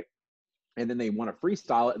scripts, right? And then they want to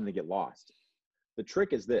freestyle it and they get lost. The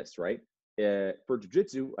trick is this, right? For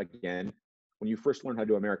jiu-jitsu, again, when you first learn how to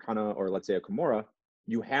do Americana or let's say a Kimura,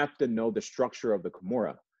 you have to know the structure of the Kimura.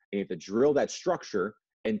 And you have to drill that structure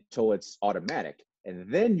until it's automatic.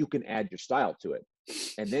 And then you can add your style to it.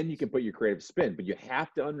 And then you can put your creative spin. But you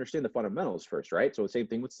have to understand the fundamentals first, right? So the same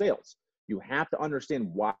thing with sales. You have to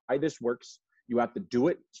understand why this works. You have to do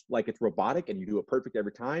it like it's robotic and you do it perfect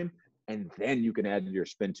every time. And then you can add your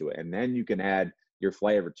spin to it. And then you can add your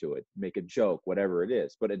flavor to it, make a joke, whatever it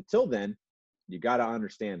is. But until then, you got to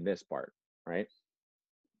understand this part, right?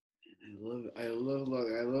 Love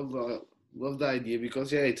the idea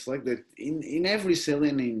because yeah, it's like that in every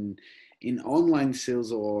selling in online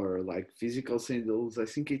sales or like physical sales. I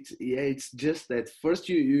think it's just that first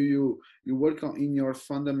you work on in your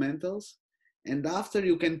fundamentals, and after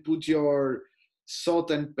you can put your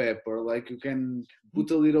salt and pepper. Like you can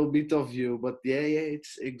put a little bit of you, but yeah,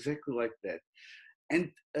 it's exactly like that.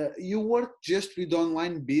 And you work just with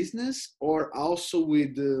online business or also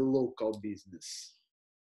with the local business?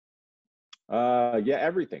 Yeah,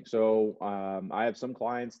 everything. So I have some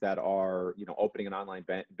clients that are, opening an online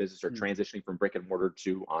business or Hmm. transitioning from brick and mortar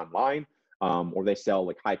to online, or they sell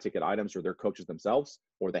like high ticket items, or they're coaches themselves,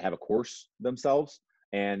 or they have a course themselves.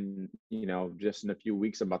 And just in a few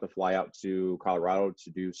weeks, I'm about to fly out to Colorado to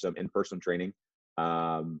do some in-person training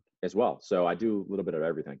as well. So I do a little bit of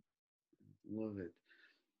everything. Love it.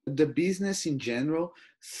 The business in general,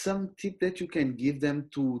 some tip that you can give them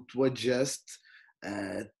to adjust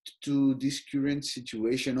uh, to this current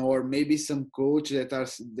situation, or maybe some coach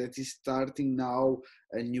that is starting now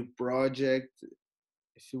a new project.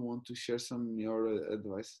 If you want to share some your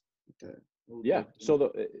advice, I would Yeah. love to So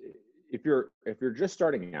know. if you're just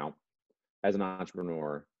starting out as an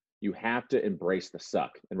entrepreneur, you have to embrace the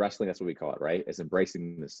suck. In wrestling, that's what we call it, right? It's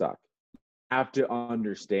embracing the suck. Have to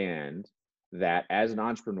understand that as an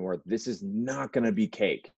entrepreneur, this is not going to be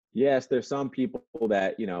cake. Yes, there's some people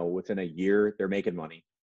that, within a year, they're making money,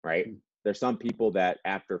 right? There's some people that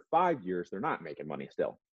after 5 years, they're not making money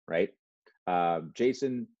still, right?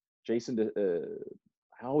 Jason, I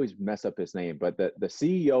always mess up his name, but the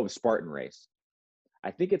CEO of Spartan Race,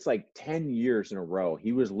 I think it's like 10 years in a row,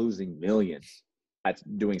 he was losing millions at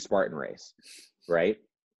doing Spartan Race, right?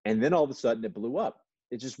 And then all of a sudden it blew up.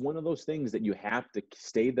 It's just one of those things that you have to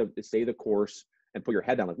stay the course and put your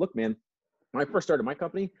head down. Like, look, man, when I first started my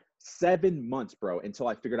company, 7 months, bro, until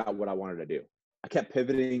I figured out what I wanted to do. I kept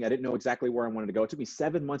pivoting. I didn't know exactly where I wanted to go. It took me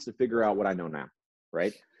 7 months to figure out what I know now,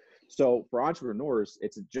 right? So for entrepreneurs,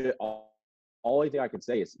 it's just all I think I can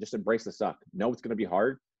say is just embrace the suck. Know it's going to be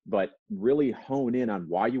hard, but really hone in on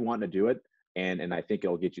why you want to do it, and I think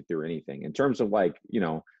it'll get you through anything. In terms of like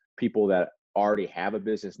people that already have a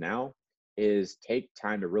business now, is take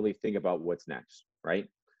time to really think about what's next, right?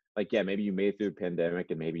 Like, yeah, maybe you made it through the pandemic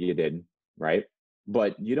and maybe you didn't, right?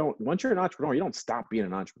 But you don't, once you're an entrepreneur, you don't stop being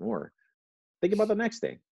an entrepreneur. Think about the next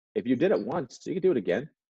thing. If you did it once, you can do it again.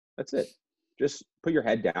 That's it. Just put your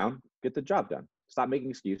head down, get the job done. Stop making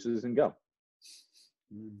excuses and go.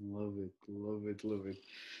 Love it, love it, love it.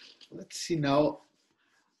 Let's see now.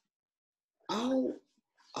 how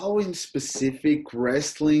how in specific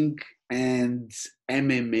wrestling and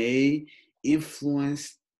MMA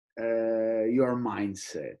influenced your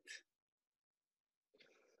mindset?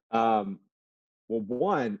 Um, well,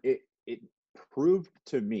 one, it proved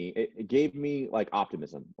to me, it gave me like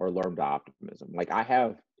optimism or learned optimism. Like I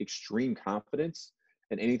have extreme confidence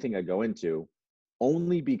in anything I go into,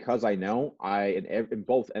 only because I know in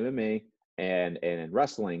both MMA and in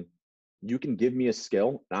wrestling, you can give me a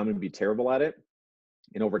skill and I'm going to be terrible at it,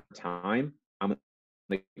 and over time, I'm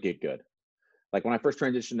going to get good. Like when I first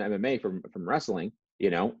transitioned to MMA from wrestling,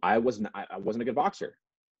 I wasn't a good boxer,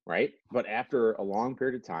 right? But after a long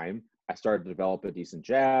period of time, I started to develop a decent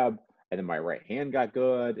jab, and then my right hand got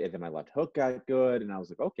good, and then my left hook got good, and I was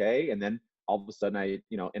like, okay. And then all of a sudden, I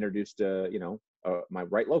introduced my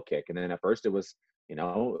right low kick, and then at first it was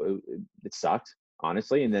it sucked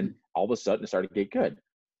honestly, and then all of a sudden it started to get good.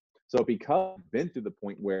 So because I've been through the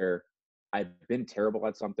point where I've been terrible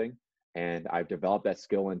at something and I've developed that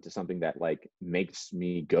skill into something that like makes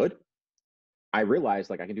me good, I realized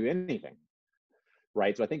like I can do anything.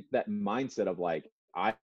 Right. So I think that mindset of like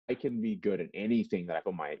I can be good at anything that I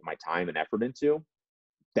put my time and effort into,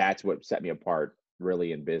 that's what set me apart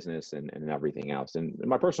really in business and everything else. And in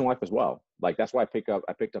my personal life as well. Like that's why I picked up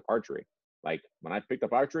archery. Like when I picked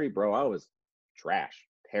up archery, bro, I was trash,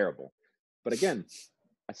 terrible. But again,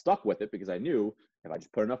 I stuck with it because I knew if I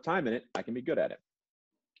just put enough time in it, I can be good at it.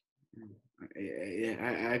 Yeah,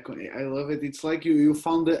 I love it. It's like you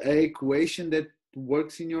found the equation that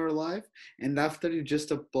works in your life, and after you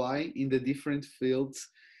just apply in the different fields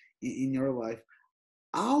in your life.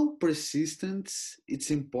 How persistence it's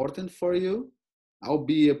important for you? How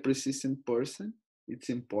be a persistent person? It's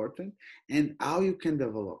important, and how you can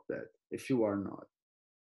develop that if you are not.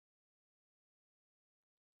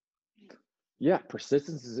 Yeah,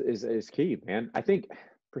 persistence is key, man. I think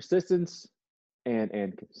persistence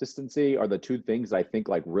and consistency are the two things I think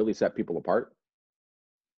like really set people apart.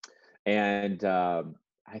 And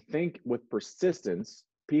I think with persistence,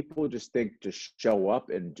 people just think to show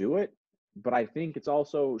up and do it. But I think it's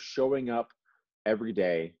also showing up every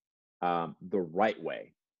day the right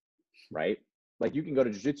way, right? Like you can go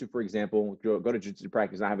to jujitsu, for example, go to jujitsu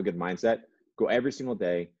practice, not have a good mindset, go every single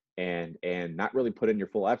day and not really put in your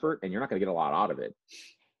full effort, and you're not going to get a lot out of it.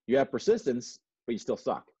 You have persistence, but you still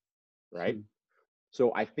suck, right?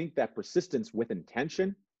 So I think that persistence with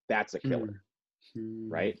intention, that's a killer,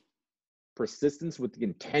 right? Persistence with the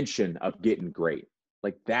intention of getting great.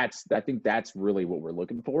 Like I think that's really what we're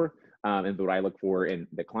looking for, and what I look for in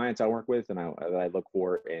the clients I work with, and I look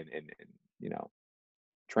for in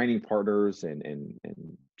training partners and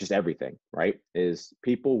just everything. Right? Is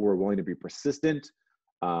people who are willing to be persistent,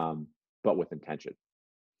 but with intention.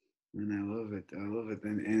 And I love it. I love it,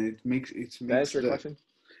 and Did that makes answer your the question?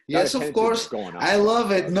 Got a yes, of tangent course. going I on, but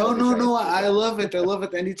love it. No, let me no, sure I no. answered your I question. love it. I love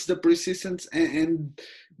it, and it's the persistence and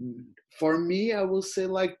for me, I will say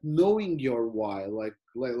like knowing your why,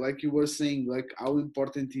 like you were saying, like how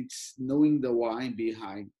important it's knowing the why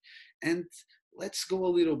behind. And let's go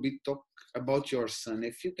a little bit talk about your son.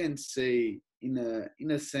 If you can say in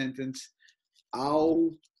a sentence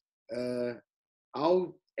how uh,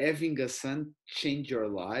 how having a son changed your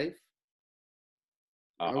life,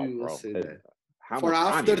 how Oh, you will bro, say that? how For much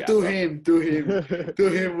time you after got, bro? to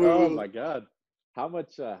him, we Oh will my God, how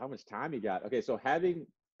much time you got? Okay, so having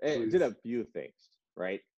it did please. a few things,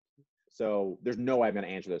 right? So there's no way I'm going to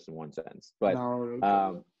answer this in one sentence, but No, okay.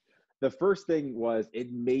 um, the first thing was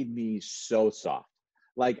it made me so soft.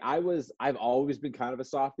 Like I've always been kind of a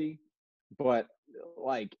softie, but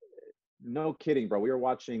like no kidding, bro. We were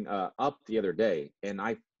watching Up the other day, and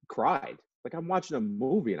I cried. Like I'm watching a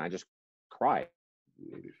movie, and I just cried.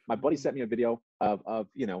 My buddy Beautiful. sent me a video of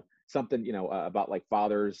something about like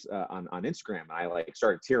fathers on Instagram, and I like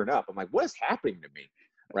started tearing up. I'm like, what is happening to me,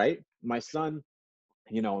 right? My son,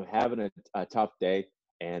 having a tough day,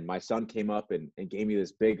 and my son came up and gave me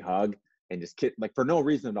this big hug, and just like for no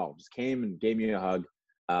reason at all, just came and gave me a hug.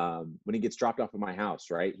 When he gets dropped off at my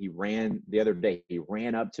house, right? He ran the other day. He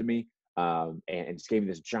ran up to me and just gave me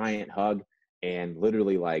this giant hug, and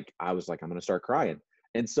literally like I was like, I'm gonna start crying.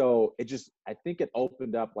 And so I think it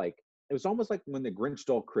opened up like it was almost like when the Grinch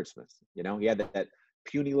stole Christmas. He had that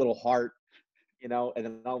puny little heart, and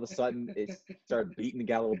then all of a sudden it started beating and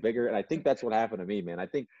got a little bigger. And I think that's what happened to me, man. I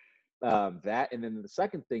think that, and then the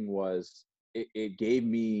second thing was it gave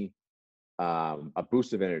me a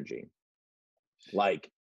boost of energy.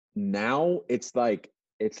 Like now it's like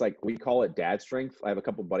we call it dad strength. I have a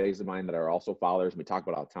couple buddies of mine that are also fathers, and we talk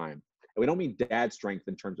about it all the time. And we don't mean dad strength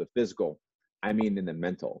in terms of physical. I mean in the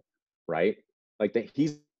mental, right? Like that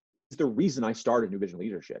he's the reason I started New Vision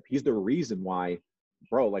Leadership. He's the reason why,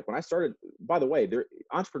 bro, like when I started, by the way,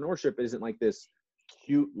 entrepreneurship isn't like this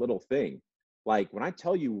cute little thing. Like when I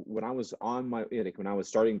tell you, when I was on my, like when I was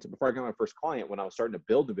starting to, before I got my first client, when I was starting to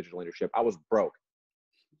build New Vision Leadership, I was broke.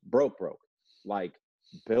 Like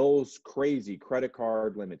bills crazy, credit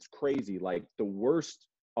card limits crazy, like the worst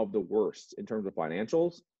of the worst in terms of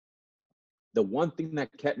financials. The one thing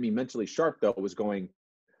that kept me mentally sharp though was going,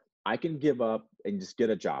 I can give up and just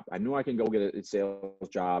get a job. I knew I can go get a sales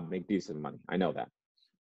job, make decent money. I know that.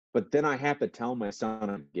 But then I have to tell my son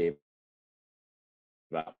I gave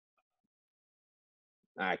up.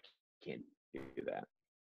 I can't do that.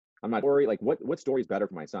 I'm not worried. Like, what story is better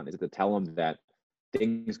for my son? Is it to tell him that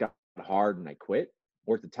things got hard and I quit,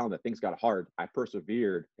 or to tell him that things got hard, I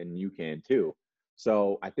persevered, and you can too?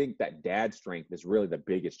 So I think that dad strength is really the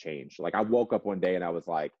biggest change. Like I woke up one day and I was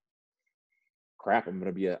like, crap, I'm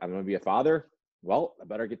gonna be a father. Well, I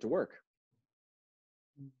better get to work.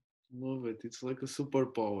 Love it. It's like a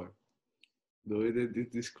superpower. The way that you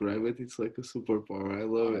describe it, it's like a superpower. I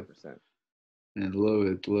love 100%. it. And love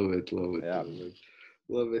it, love it, love it, Yeah.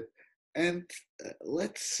 love it. And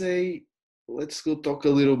let's go talk a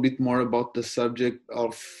little bit more about the subject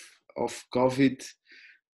of COVID.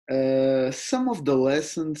 Some of the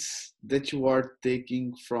lessons that you are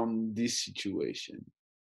taking from this situation.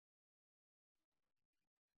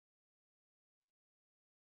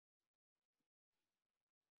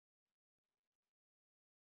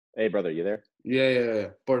 Hey, brother, you there? Yeah.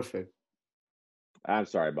 Perfect. I'm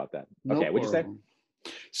sorry about that. No Okay, what'd you say? problem.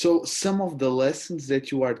 So some of the lessons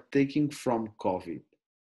that you are taking from COVID.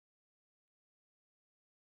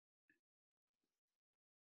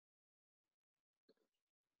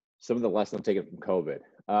 Some of the lessons I'm taking from COVID.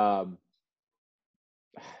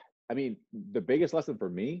 I mean, the biggest lesson for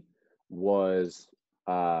me was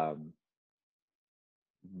COVID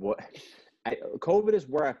is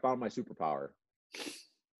where I found my superpower.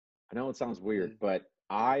 I know it sounds weird, but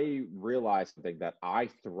I realized something, that I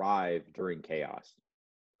thrive during chaos.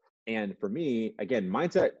 And for me, again,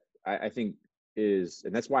 mindset, I think and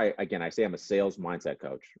that's why, again, I say I'm a sales mindset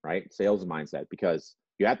coach, right? Sales mindset, because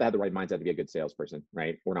you have to have the right mindset to be a good salesperson,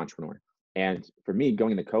 right? Or an entrepreneur. And for me,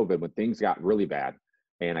 going into COVID, when things got really bad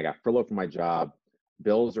and I got furloughed from my job,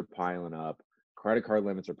 bills are piling up, credit card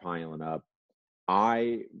limits are piling up.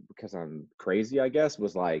 Because I'm crazy, I guess,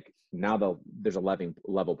 was like, now there's a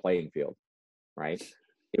level playing field, right?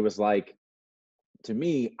 It was like, to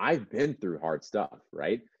me, I've been through hard stuff,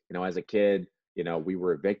 right? As a kid, we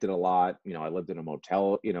were evicted a lot. I lived in a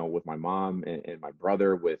motel, with my mom and my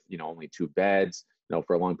brother with, only two beds,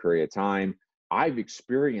 for a long period of time. I've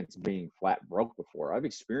experienced being flat broke before. I've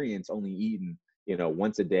experienced only eating,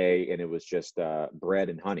 once a day, and it was just bread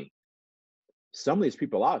and honey. Some of these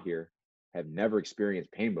people out here have never experienced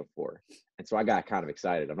pain before. And so I got kind of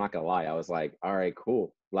excited. I'm not gonna lie. I was like, all right,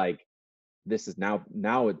 cool. Like this is now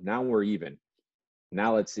we're even.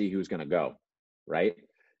 Now let's see who's gonna go. Right.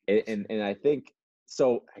 And I think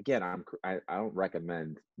so again, I don't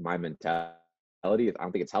recommend my mentality. I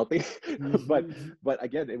don't think it's healthy. but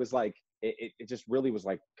again, it was like it just really was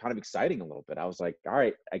like kind of exciting a little bit. I was like, all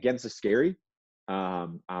right, again, this is scary. I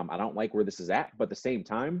don't like where this is at, but at the same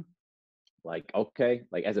time, like, okay,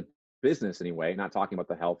 like as a business anyway, not talking about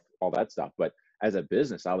the health, all that stuff, but as a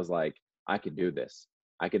business, I was like, I can do this.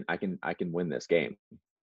 I can win this game.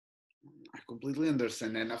 I completely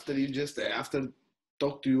understand. And after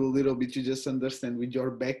talk to you a little bit, you just understand with your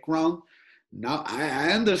background. Now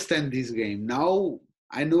I understand this game. Now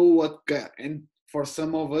I know and for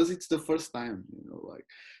some of us, it's the first time, like,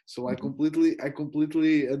 so I completely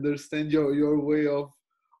understand your way of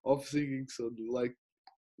thinking. So like,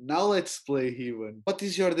 now let's play even. What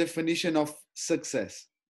is your definition of success?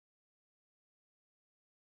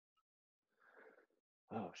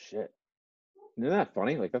 Oh shit. Isn't that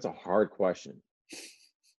funny? Like that's a hard question.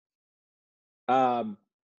 Um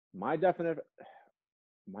my definition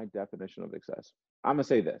of success. I'm gonna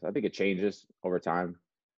say this. I think it changes over time,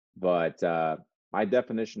 but my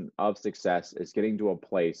definition of success is getting to a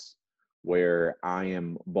place where I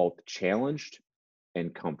am both challenged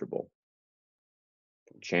and comfortable.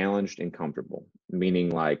 Challenged and comfortable, meaning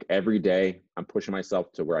like every day I'm pushing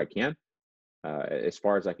myself to where I can, as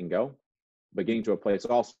far as I can go, but getting to a place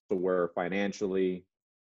also where financially,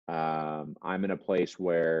 I'm in a place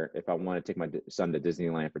where if I want to take my son to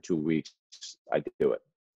Disneyland for 2 weeks, I do it.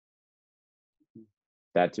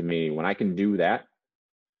 That to me, when I can do that,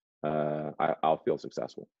 I'll feel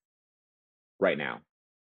successful right now.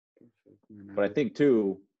 But I think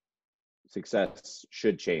too, success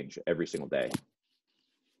should change every single day.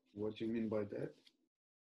 What do you mean by that?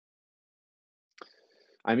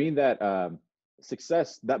 I mean that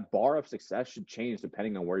success, that bar of success should change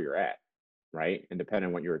depending on where you're at, right? And depending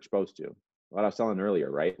on what you're exposed to. What I was telling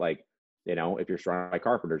earlier, right? Like, if you're surrounded by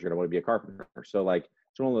carpenters, you're gonna want to be a carpenter. So like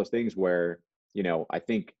it's one of those things where, I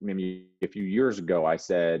think maybe a few years ago I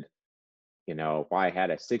said, if I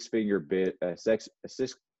had a six-figure bit a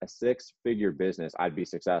six-figure business, I'd be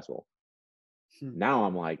successful. Now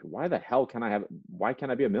I'm like, why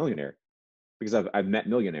can't I be a millionaire? Because I've met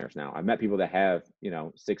millionaires now. I've met people that have,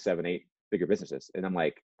 six, seven, eight figure businesses. And I'm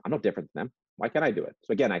like, I'm no different than them. Why can't I do it?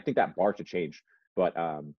 So again, I think that bar should change. But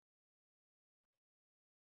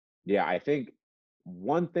yeah, I think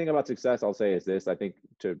one thing about success I'll say is this. I think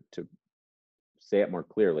to say it more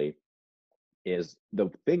clearly is the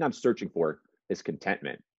thing I'm searching for is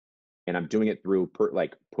contentment. And I'm doing it through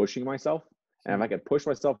like pushing myself. And if I can push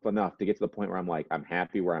myself enough to get to the point where I'm like, I'm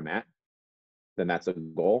happy where I'm at, then that's a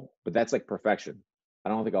goal. But that's like perfection. I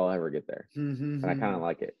don't think I'll ever get there. And I kind of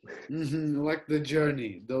like it. Like the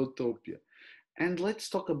journey, the utopia. And let's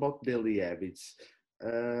talk about daily habits.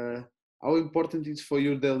 How important is for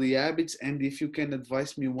your daily habits? And if you can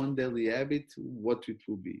advise me one daily habit, what it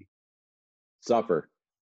will be? Suffer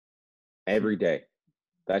every day.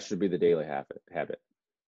 That should be the daily habit.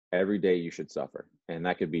 Every day you should suffer. And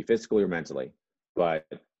that could be physically or mentally. But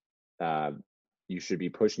you should be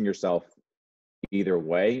pushing yourself either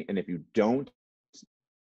way. And if you don't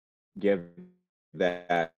give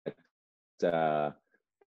that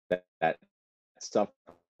that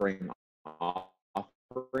suffering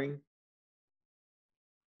offering,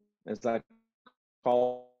 as I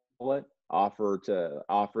call it, offering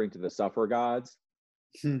to the suffer gods,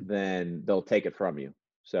 then they'll take it from you.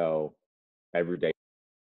 So every day.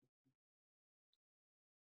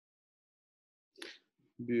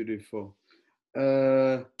 Beautiful.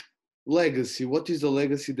 Legacy. What is the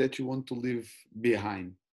legacy that you want to leave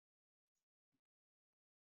behind?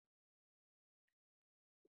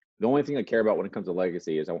 The only thing I care about when it comes to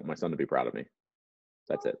legacy is I want my son to be proud of me.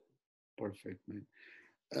 That's it. Perfect, man.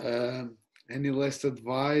 Any last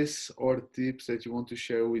advice or tips that you want to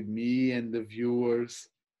share with me and the viewers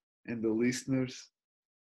and the listeners?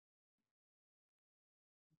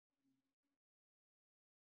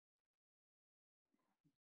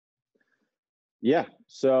 Yeah.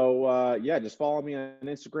 So just follow me on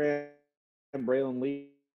Instagram, Braylon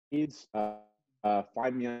Leeds.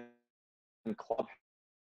 Find me on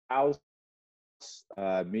Clubhouse.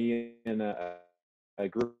 Me and a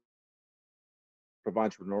group of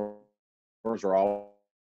entrepreneurs are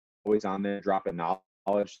always on there dropping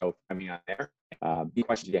knowledge. So find me on there. Any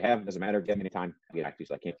questions you have, doesn't matter. Get me anytime. I'll get back to you.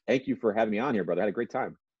 So I can't. Thank you for having me on here, brother. I had a great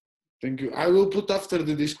time. Thank you. I will put after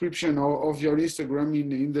the description of your Instagram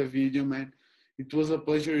in the video, man. It was a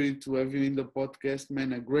pleasure to have you in the podcast,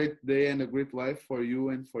 man. A great day and a great life for you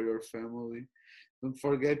and for your family. Don't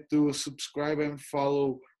forget to subscribe and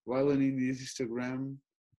follow Rylan in his Instagram.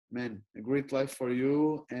 Man, a great life for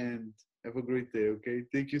you and have a great day, okay?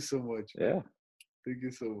 Thank you so much, man. Yeah. Thank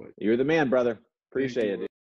you so much. You're the man, brother. Appreciate it.